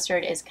look closer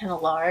it is kind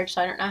of large,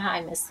 so I don't know how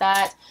I missed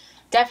that.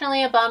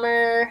 Definitely a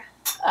bummer,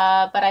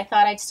 but I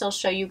thought I'd still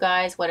show you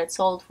guys what it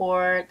sold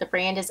for. The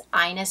brand is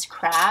Ines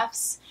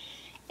Crafts,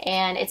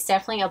 and it's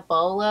definitely a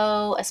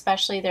bolo,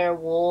 especially their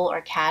wool or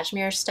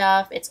cashmere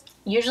stuff. It's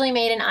usually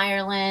made in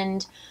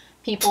Ireland.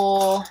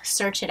 People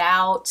search it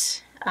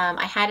out.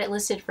 I had it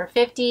listed for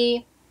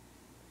 $50.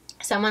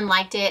 Someone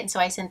liked it, and so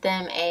I sent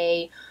them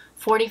a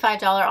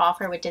 $45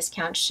 offer with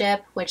discount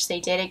ship, which they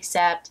did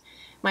accept.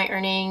 My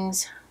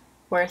earnings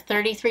were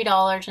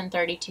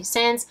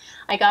 $33.32.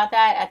 I got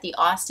that at the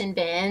Austin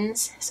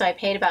bins, so I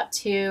paid about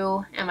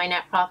 $2, and my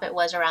net profit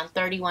was around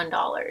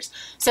 $31.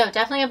 So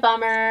definitely a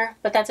bummer,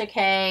 but that's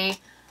okay.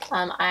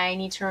 I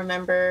need to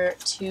remember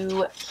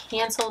to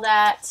cancel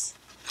that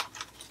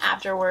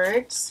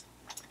afterwards.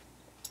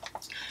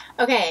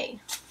 Okay,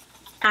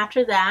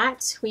 after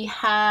that we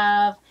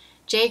have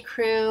J.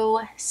 Crew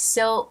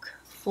silk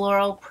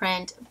floral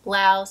print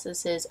blouse.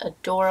 This is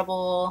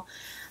adorable,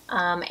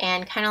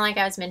 and kind of like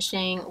I was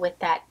mentioning with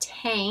that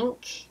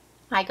tank,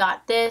 I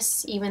got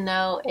this even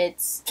though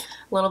it's a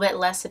little bit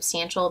less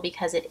substantial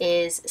because it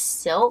is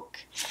silk.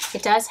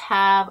 It does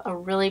have a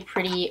really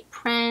pretty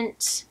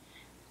print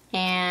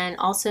and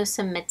also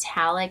some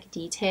metallic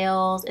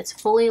details. It's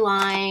fully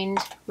lined,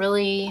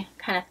 really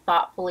kind of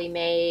thoughtfully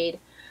made,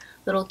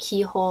 little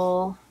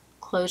keyhole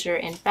closure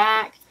in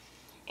back.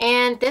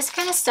 And this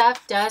kind of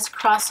stuff does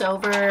cross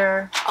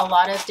over a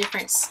lot of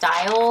different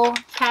style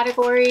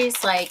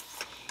categories. Like,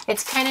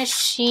 it's kind of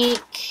chic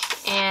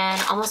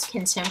and almost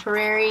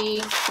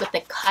contemporary with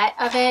the cut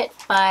of it,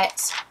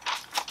 but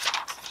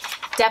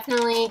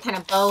definitely kind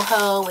of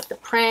boho with the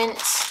print.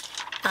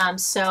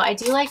 So I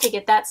do like to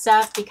get that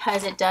stuff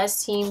because it does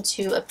seem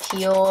to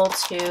appeal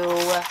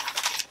to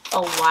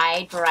a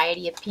wide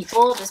variety of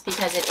people, just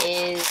because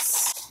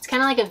it's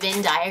kind of like a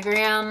Venn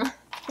diagram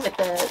with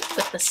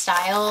the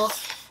style.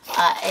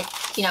 It,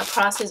 you know,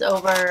 crosses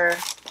over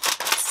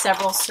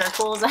several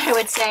circles, I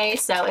would say,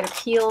 so it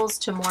appeals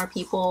to more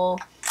people,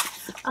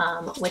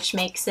 which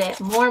makes it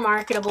more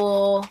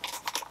marketable.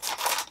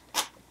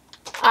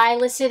 I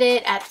listed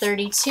it at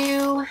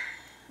 $32,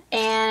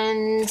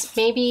 and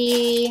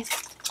maybe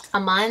a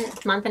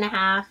month and a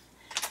half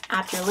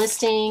after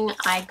listing,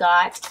 I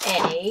got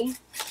a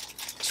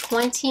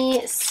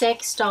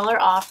 $26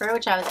 offer,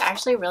 which I was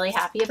actually really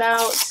happy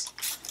about.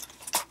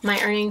 My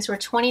earnings were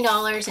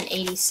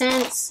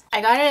 $20.80.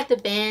 I got it at the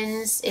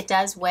bins. It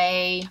does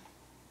weigh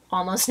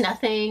almost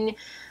nothing.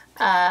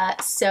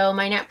 So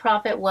my net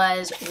profit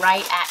was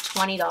right at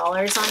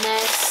 $20 on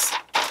this.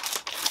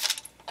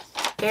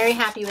 Very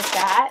happy with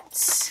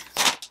that.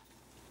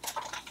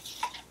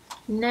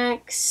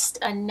 Next,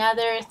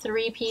 another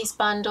 3-piece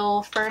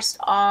bundle. First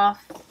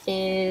off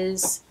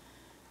is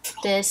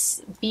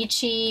this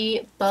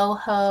beachy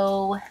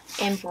boho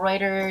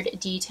embroidered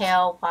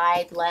detail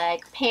wide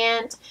leg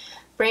pant.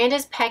 Brand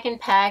is Peck and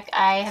Peck.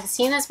 I have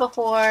seen this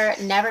before,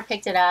 never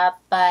picked it up,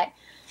 but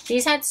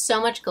these had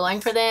so much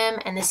going for them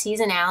and the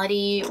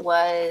seasonality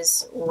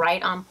was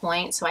right on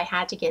point, so I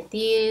had to get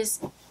these.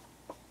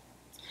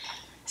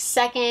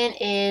 Second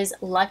is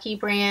Lucky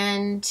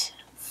Brand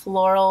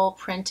floral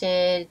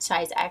printed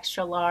size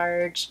extra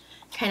large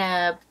kind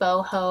of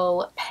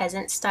boho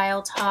peasant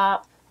style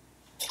top.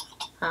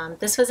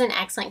 This was in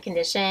excellent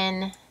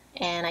condition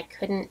and I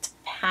couldn't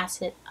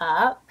pass it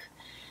up.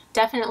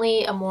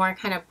 Definitely a more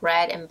kind of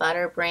bread and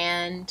butter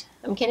brand.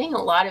 I'm getting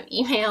a lot of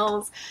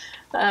emails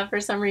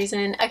for some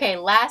reason. Okay,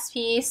 last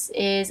piece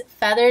is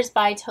Feathers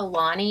by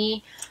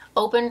Tolani.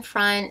 Open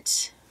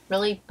front,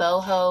 really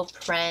boho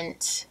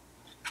print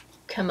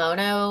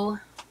kimono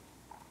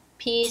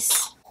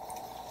piece.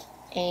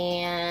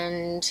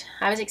 And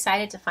I was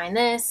excited to find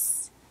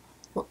this.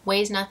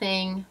 Weighs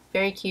nothing,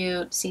 very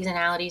cute,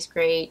 seasonality is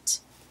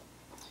great.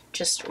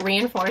 Just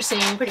reinforcing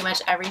pretty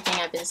much everything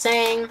I've been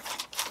saying.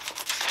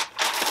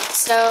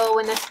 So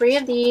when the 3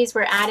 of these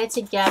were added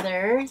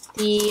together,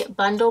 the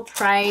bundle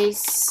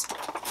price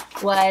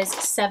was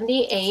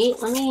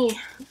 $78. Let me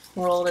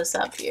roll this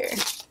up here.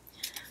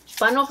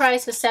 Bundle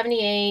price was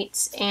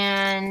 $78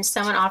 and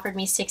someone offered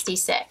me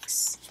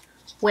 $66,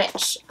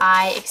 which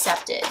I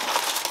accepted.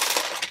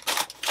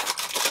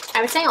 I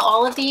would say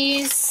all of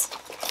these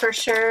for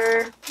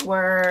sure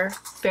were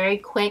very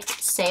quick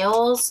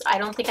sales. I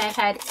don't think I've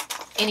had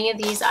any of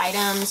these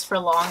items for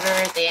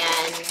longer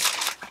than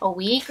a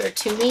week or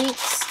 2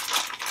 weeks.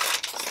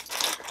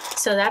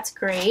 So that's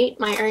great.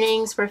 My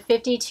earnings were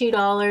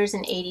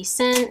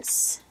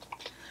 $52.80.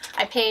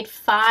 I paid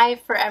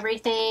 $5 for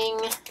everything.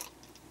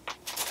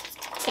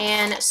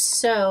 And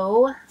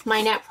so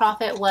my net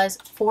profit was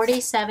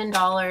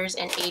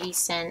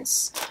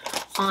 $47.80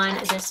 on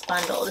this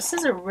bundle. This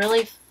is a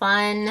really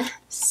fun,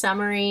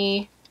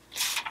 summery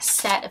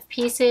set of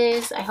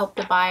pieces. I hope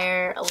the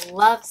buyer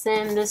loves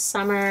them this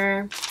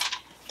summer.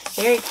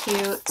 Very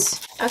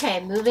cute. Okay,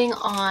 moving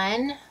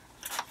on.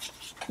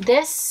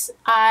 This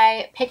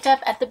I picked up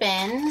at the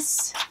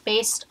bins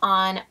based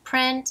on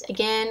print.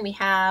 Again, we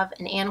have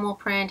an animal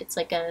print. It's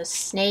like a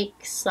snake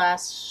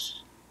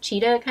slash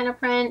cheetah kind of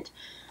print.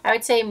 I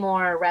would say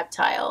more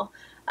reptile.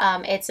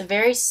 It's a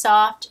very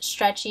soft,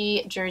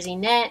 stretchy jersey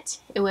knit.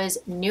 It was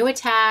new at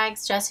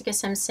tags, Jessica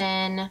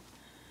Simpson,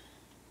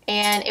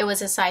 and it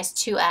was a size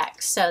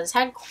 2X. So this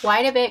had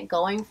quite a bit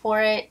going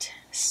for it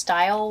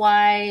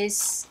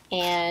style-wise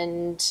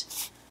and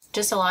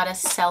just a lot of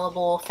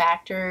sellable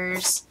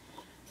factors.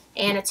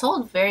 And it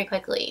sold very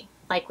quickly,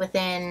 like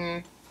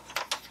within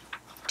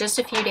just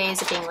a few days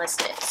of being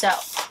listed. So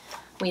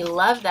we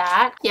love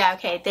that. Yeah,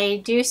 okay, they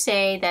do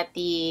say that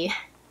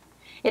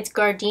it's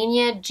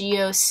Gardenia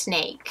Geo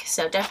Snake,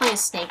 so definitely a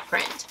snake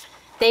print.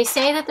 They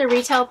say that the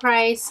retail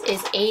price is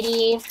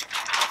 $80.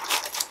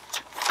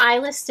 I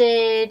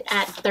listed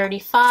at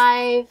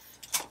 $35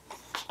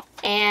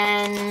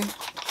 and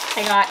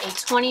I got a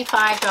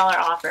 $25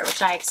 offer,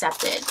 which I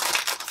accepted.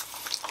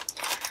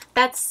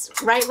 That's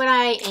right what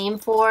I aim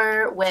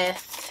for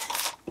with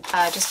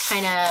just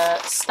kind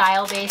of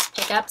style-based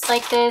pickups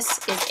like this,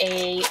 is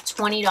a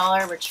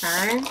 $20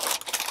 return.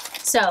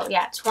 So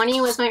yeah, 20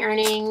 was my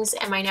earnings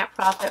and my net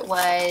profit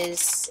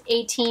was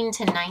 18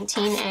 to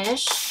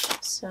 19-ish.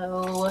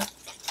 So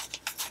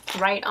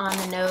right on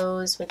the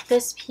nose with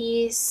this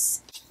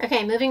piece.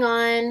 Okay, moving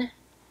on.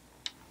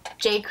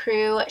 J.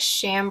 Crew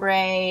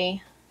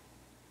chambray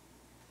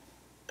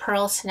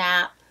pearl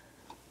snap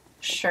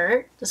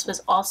shirt. This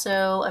was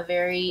also a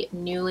very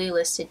newly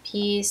listed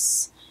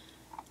piece.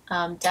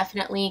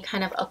 Definitely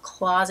kind of a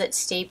closet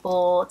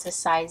staple. It's a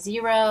size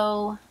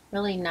 0.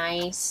 Really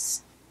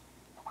nice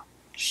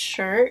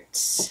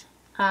shirt.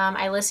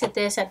 I listed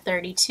this at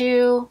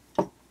 $32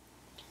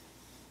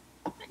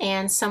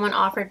 and someone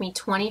offered me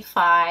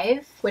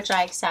 $25, which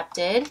I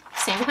accepted.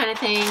 Same kind of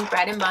thing,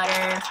 bread and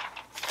butter.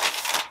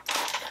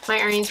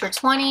 My earnings were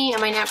 $20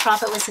 and my net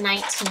profit was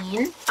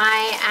 $19.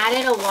 I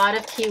added a lot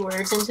of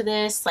keywords into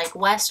this, like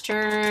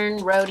Western,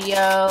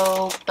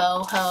 rodeo,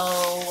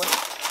 boho.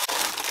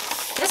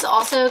 This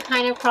also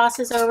kind of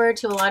crosses over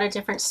to a lot of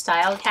different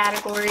style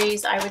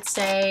categories, I would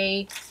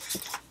say.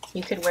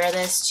 You could wear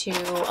this to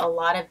a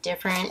lot of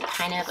different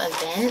kind of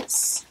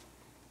events,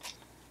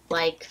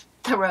 like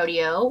a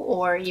rodeo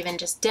or even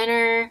just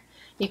dinner.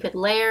 You could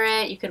layer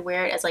it. You could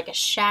wear it as like a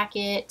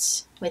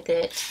shacket with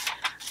it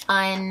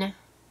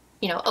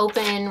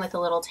open with a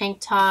little tank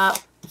top.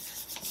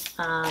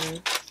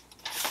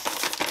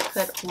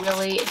 Could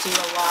really do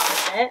a lot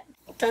with it.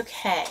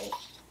 Okay,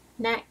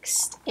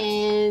 next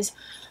is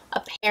a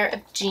pair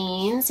of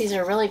jeans. These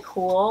are really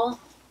cool.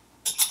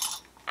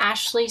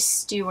 Ashley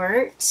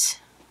Stewart,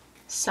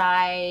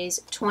 size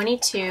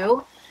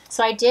 22.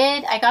 So I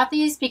got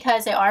these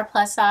because they are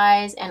plus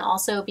size and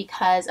also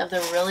because of the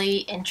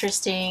really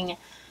interesting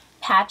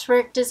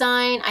patchwork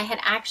design. I had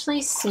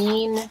actually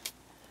seen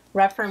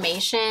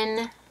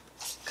Reformation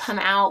come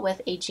out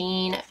with a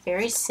jean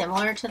very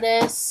similar to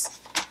this,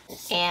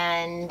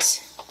 and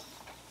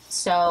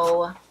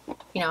so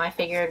I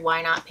figured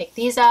why not pick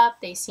these up.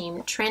 They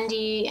seem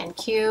trendy and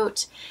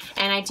cute,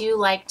 and I do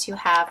like to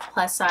have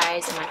plus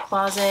size in my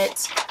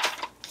closet.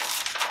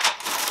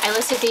 I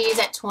listed these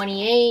at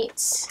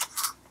 28.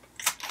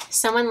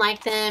 Someone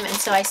liked them, and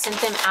so I sent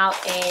them out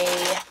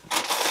a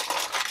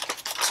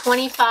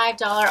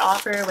 $25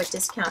 offer with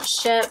discount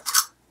ship.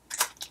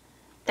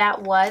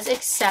 That was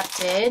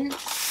accepted,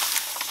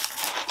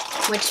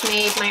 which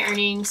made my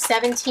earnings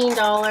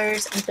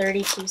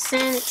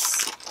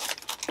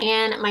 $17.32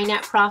 and my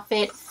net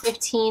profit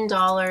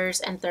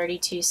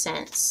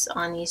 $15.32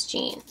 on these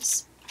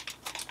jeans.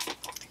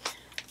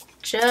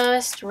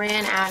 Just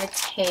ran out of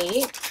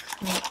tape.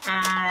 Let me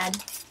add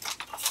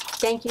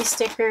thank you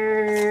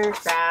sticker,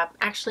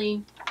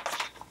 actually,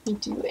 let me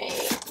do a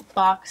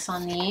box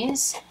on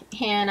these,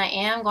 and I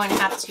am going to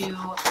have to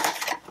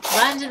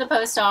run to the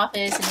post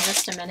office in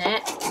just a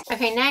minute.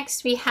 Okay,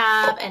 next we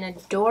have an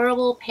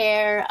adorable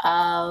pair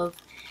of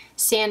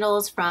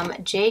sandals from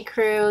J.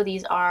 Crew.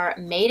 These are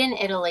made in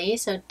Italy,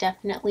 so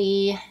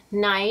definitely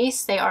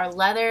nice. They are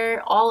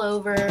leather all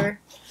over.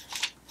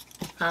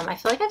 I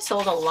feel like I've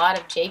sold a lot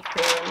of J.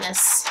 Crew in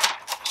this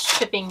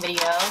shipping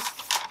video.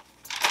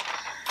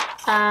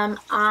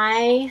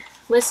 I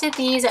listed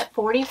these at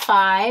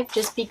 $45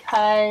 just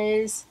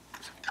because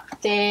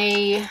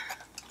they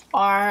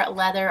are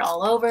leather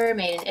all over,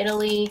 made in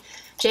Italy.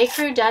 J.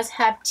 Crew does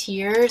have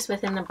tiers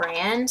within the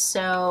brand,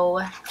 so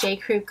J.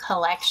 Crew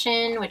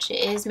Collection, which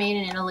is made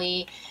in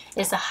Italy,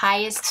 is the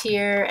highest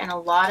tier, and a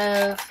lot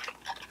of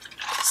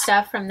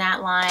stuff from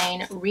that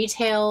line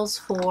retails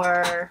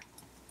for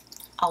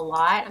a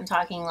lot. I'm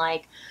talking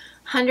like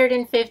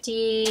 $150,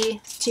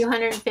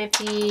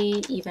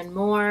 $250, even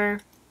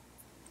more.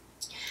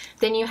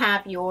 Then you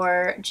have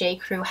your J.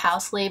 Crew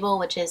House label,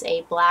 which is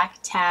a black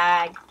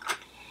tag.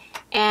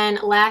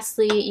 And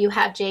lastly, you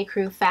have J.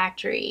 Crew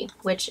Factory,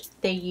 which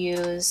they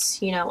use,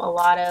 a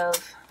lot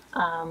of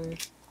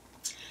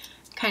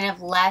kind of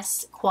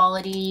lesser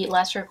quality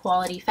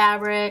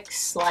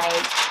fabrics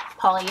like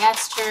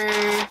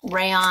polyester,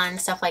 rayon,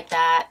 stuff like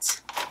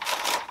that.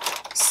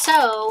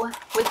 So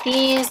with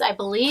these, I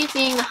believe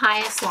being the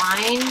highest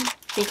line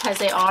because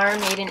they are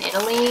made in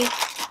Italy,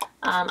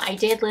 I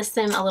did list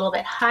them a little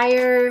bit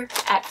higher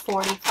at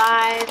 $45.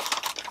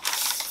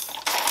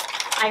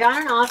 I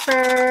got an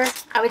offer,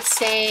 I would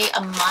say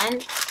a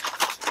month,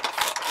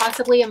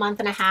 possibly a month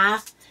and a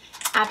half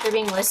after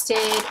being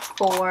listed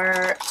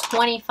for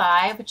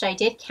 $25, which I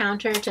did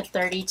counter to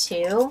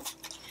 $32.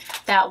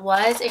 That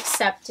was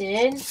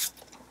accepted,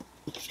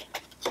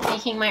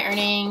 making my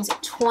earnings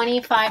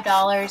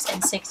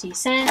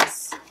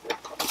 $25.60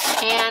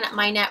 and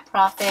my net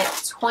profit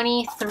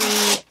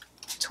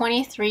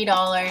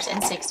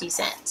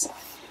 $23.60.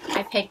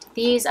 I picked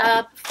these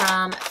up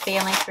from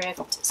Family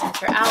Thrift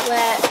Center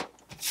Outlet.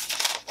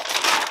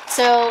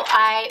 So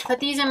I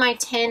put these in my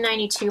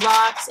 1092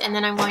 box, and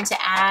then I'm going to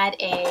add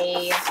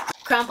a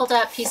crumpled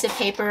up piece of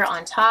paper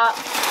on top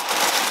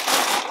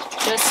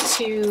just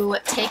to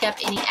take up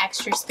any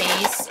extra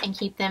space and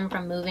keep them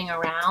from moving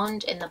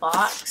around in the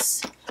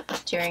box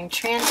during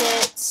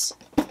transit.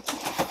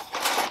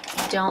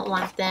 I don't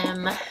want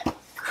them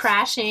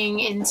crashing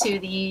into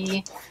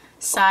the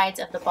sides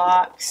of the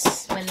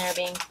box when they're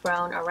being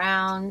thrown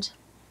around.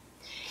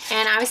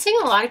 And I was seeing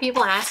a lot of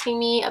people asking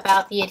me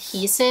about the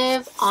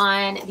adhesive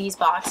on these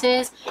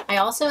boxes. I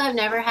also have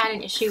never had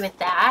an issue with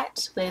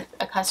that, with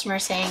a customer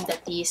saying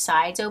that the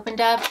sides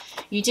opened up.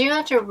 You do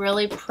have to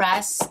really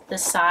press the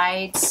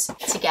sides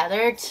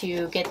together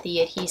to get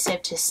the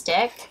adhesive to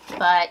stick,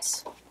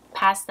 but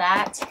past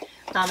that,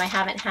 I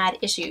haven't had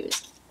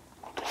issues.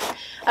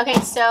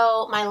 Okay,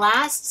 so my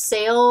last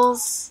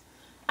sales,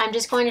 I'm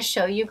just going to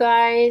show you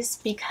guys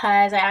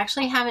because I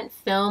actually haven't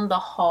filmed the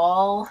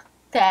haul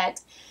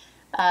that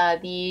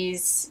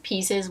these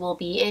pieces will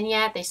be in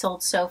yet. They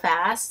sold so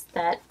fast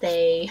that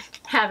they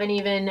haven't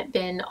even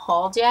been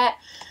hauled yet.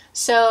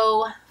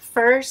 So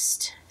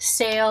first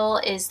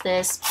sale is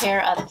this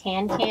pair of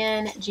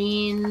Can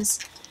jeans.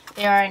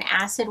 They are an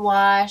acid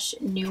wash,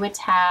 Nua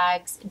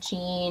tags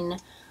jean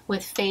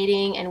with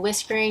fading and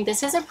whiskering.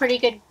 This is a pretty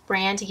good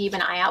brand to keep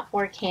an eye out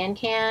for.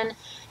 Can.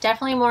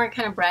 Definitely more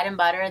kind of bread and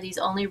butter. These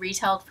only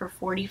retailed for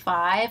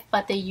 $45,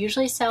 but they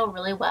usually sell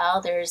really well.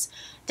 There's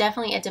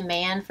definitely a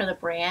demand for the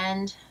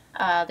brand.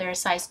 They're a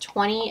size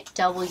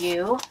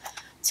 20W.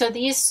 So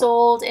these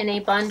sold in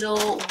a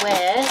bundle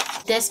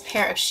with this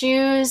pair of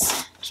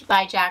shoes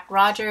by Jack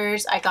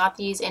Rogers. I got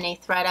these in a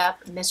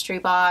ThredUp mystery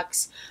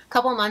box a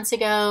couple months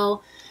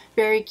ago.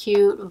 Very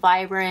cute,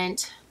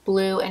 vibrant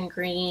blue and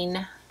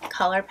green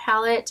color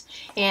palette,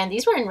 and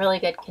these were in really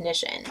good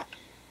condition.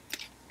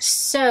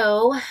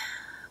 So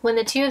when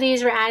the two of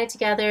these were added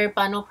together,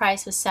 bundle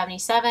price was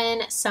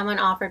 $77. Someone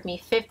offered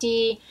me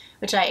 $50,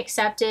 which I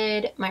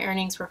accepted. My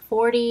earnings were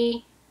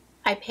 $40.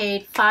 I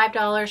paid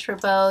 $5 for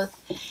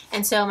both,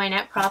 and so my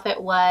net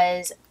profit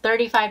was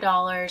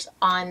 $35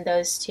 on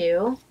those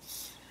two.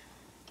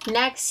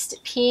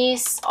 Next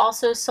piece,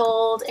 also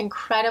sold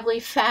incredibly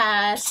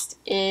fast,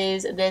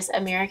 is this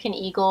American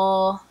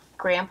Eagle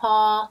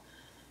Grandpa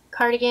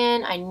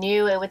cardigan. I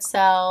knew it would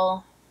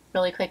sell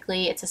really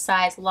quickly. It's a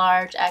size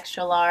large,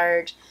 extra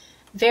large,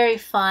 very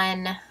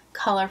fun,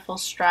 colorful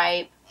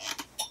stripe.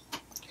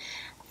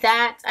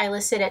 That I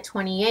listed at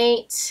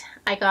 $28.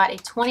 I got a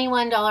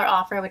 $21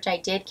 offer, which I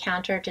did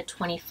counter to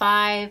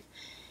 $25.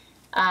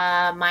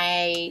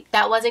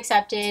 That was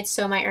accepted,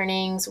 so my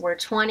earnings were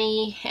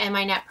 $20 and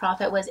my net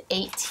profit was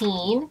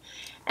 $18.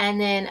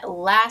 And then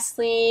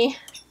lastly,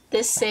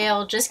 this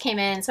sale just came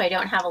in, so I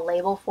don't have a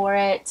label for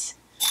it.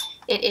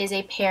 It is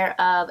a pair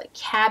of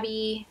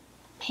cabbie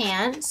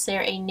pants.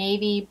 They're a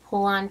navy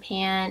pull-on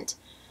pant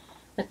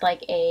with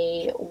like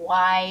a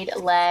wide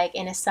leg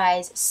in a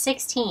size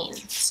 16.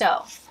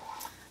 So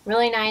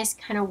really nice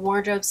kind of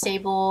wardrobe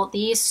staple.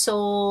 These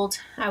sold,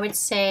 I would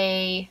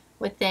say,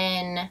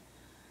 within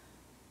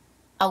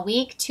a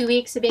week, 2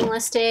 weeks of being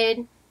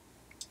listed.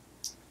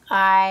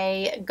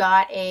 I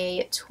got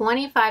a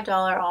 $25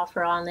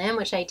 offer on them,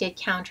 which I did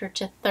counter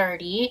to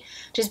 $30,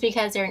 just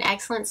because they're an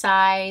excellent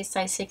size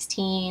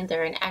 16.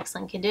 They're in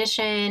excellent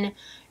condition,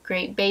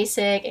 great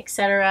basic,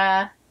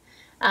 etc.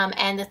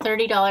 And the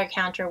 $30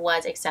 counter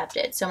was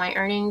accepted. So my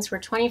earnings were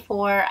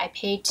 $24. I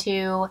paid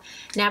 $2.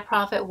 Net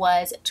profit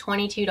was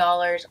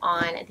 $22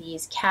 on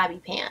these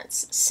cabbie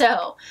pants.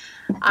 So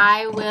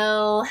I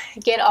will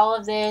get all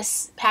of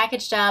this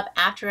packaged up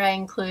after I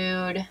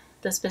include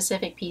the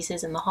specific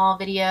pieces in the haul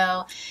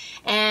video.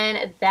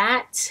 And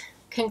that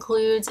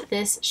concludes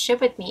this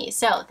ship with me.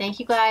 So thank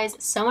you guys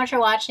so much for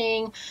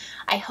watching.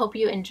 I hope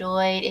you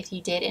enjoyed. If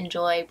you did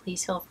enjoy,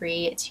 please feel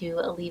free to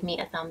leave me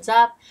a thumbs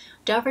up.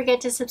 Don't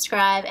forget to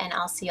subscribe, and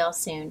I'll see y'all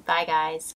soon. Bye guys.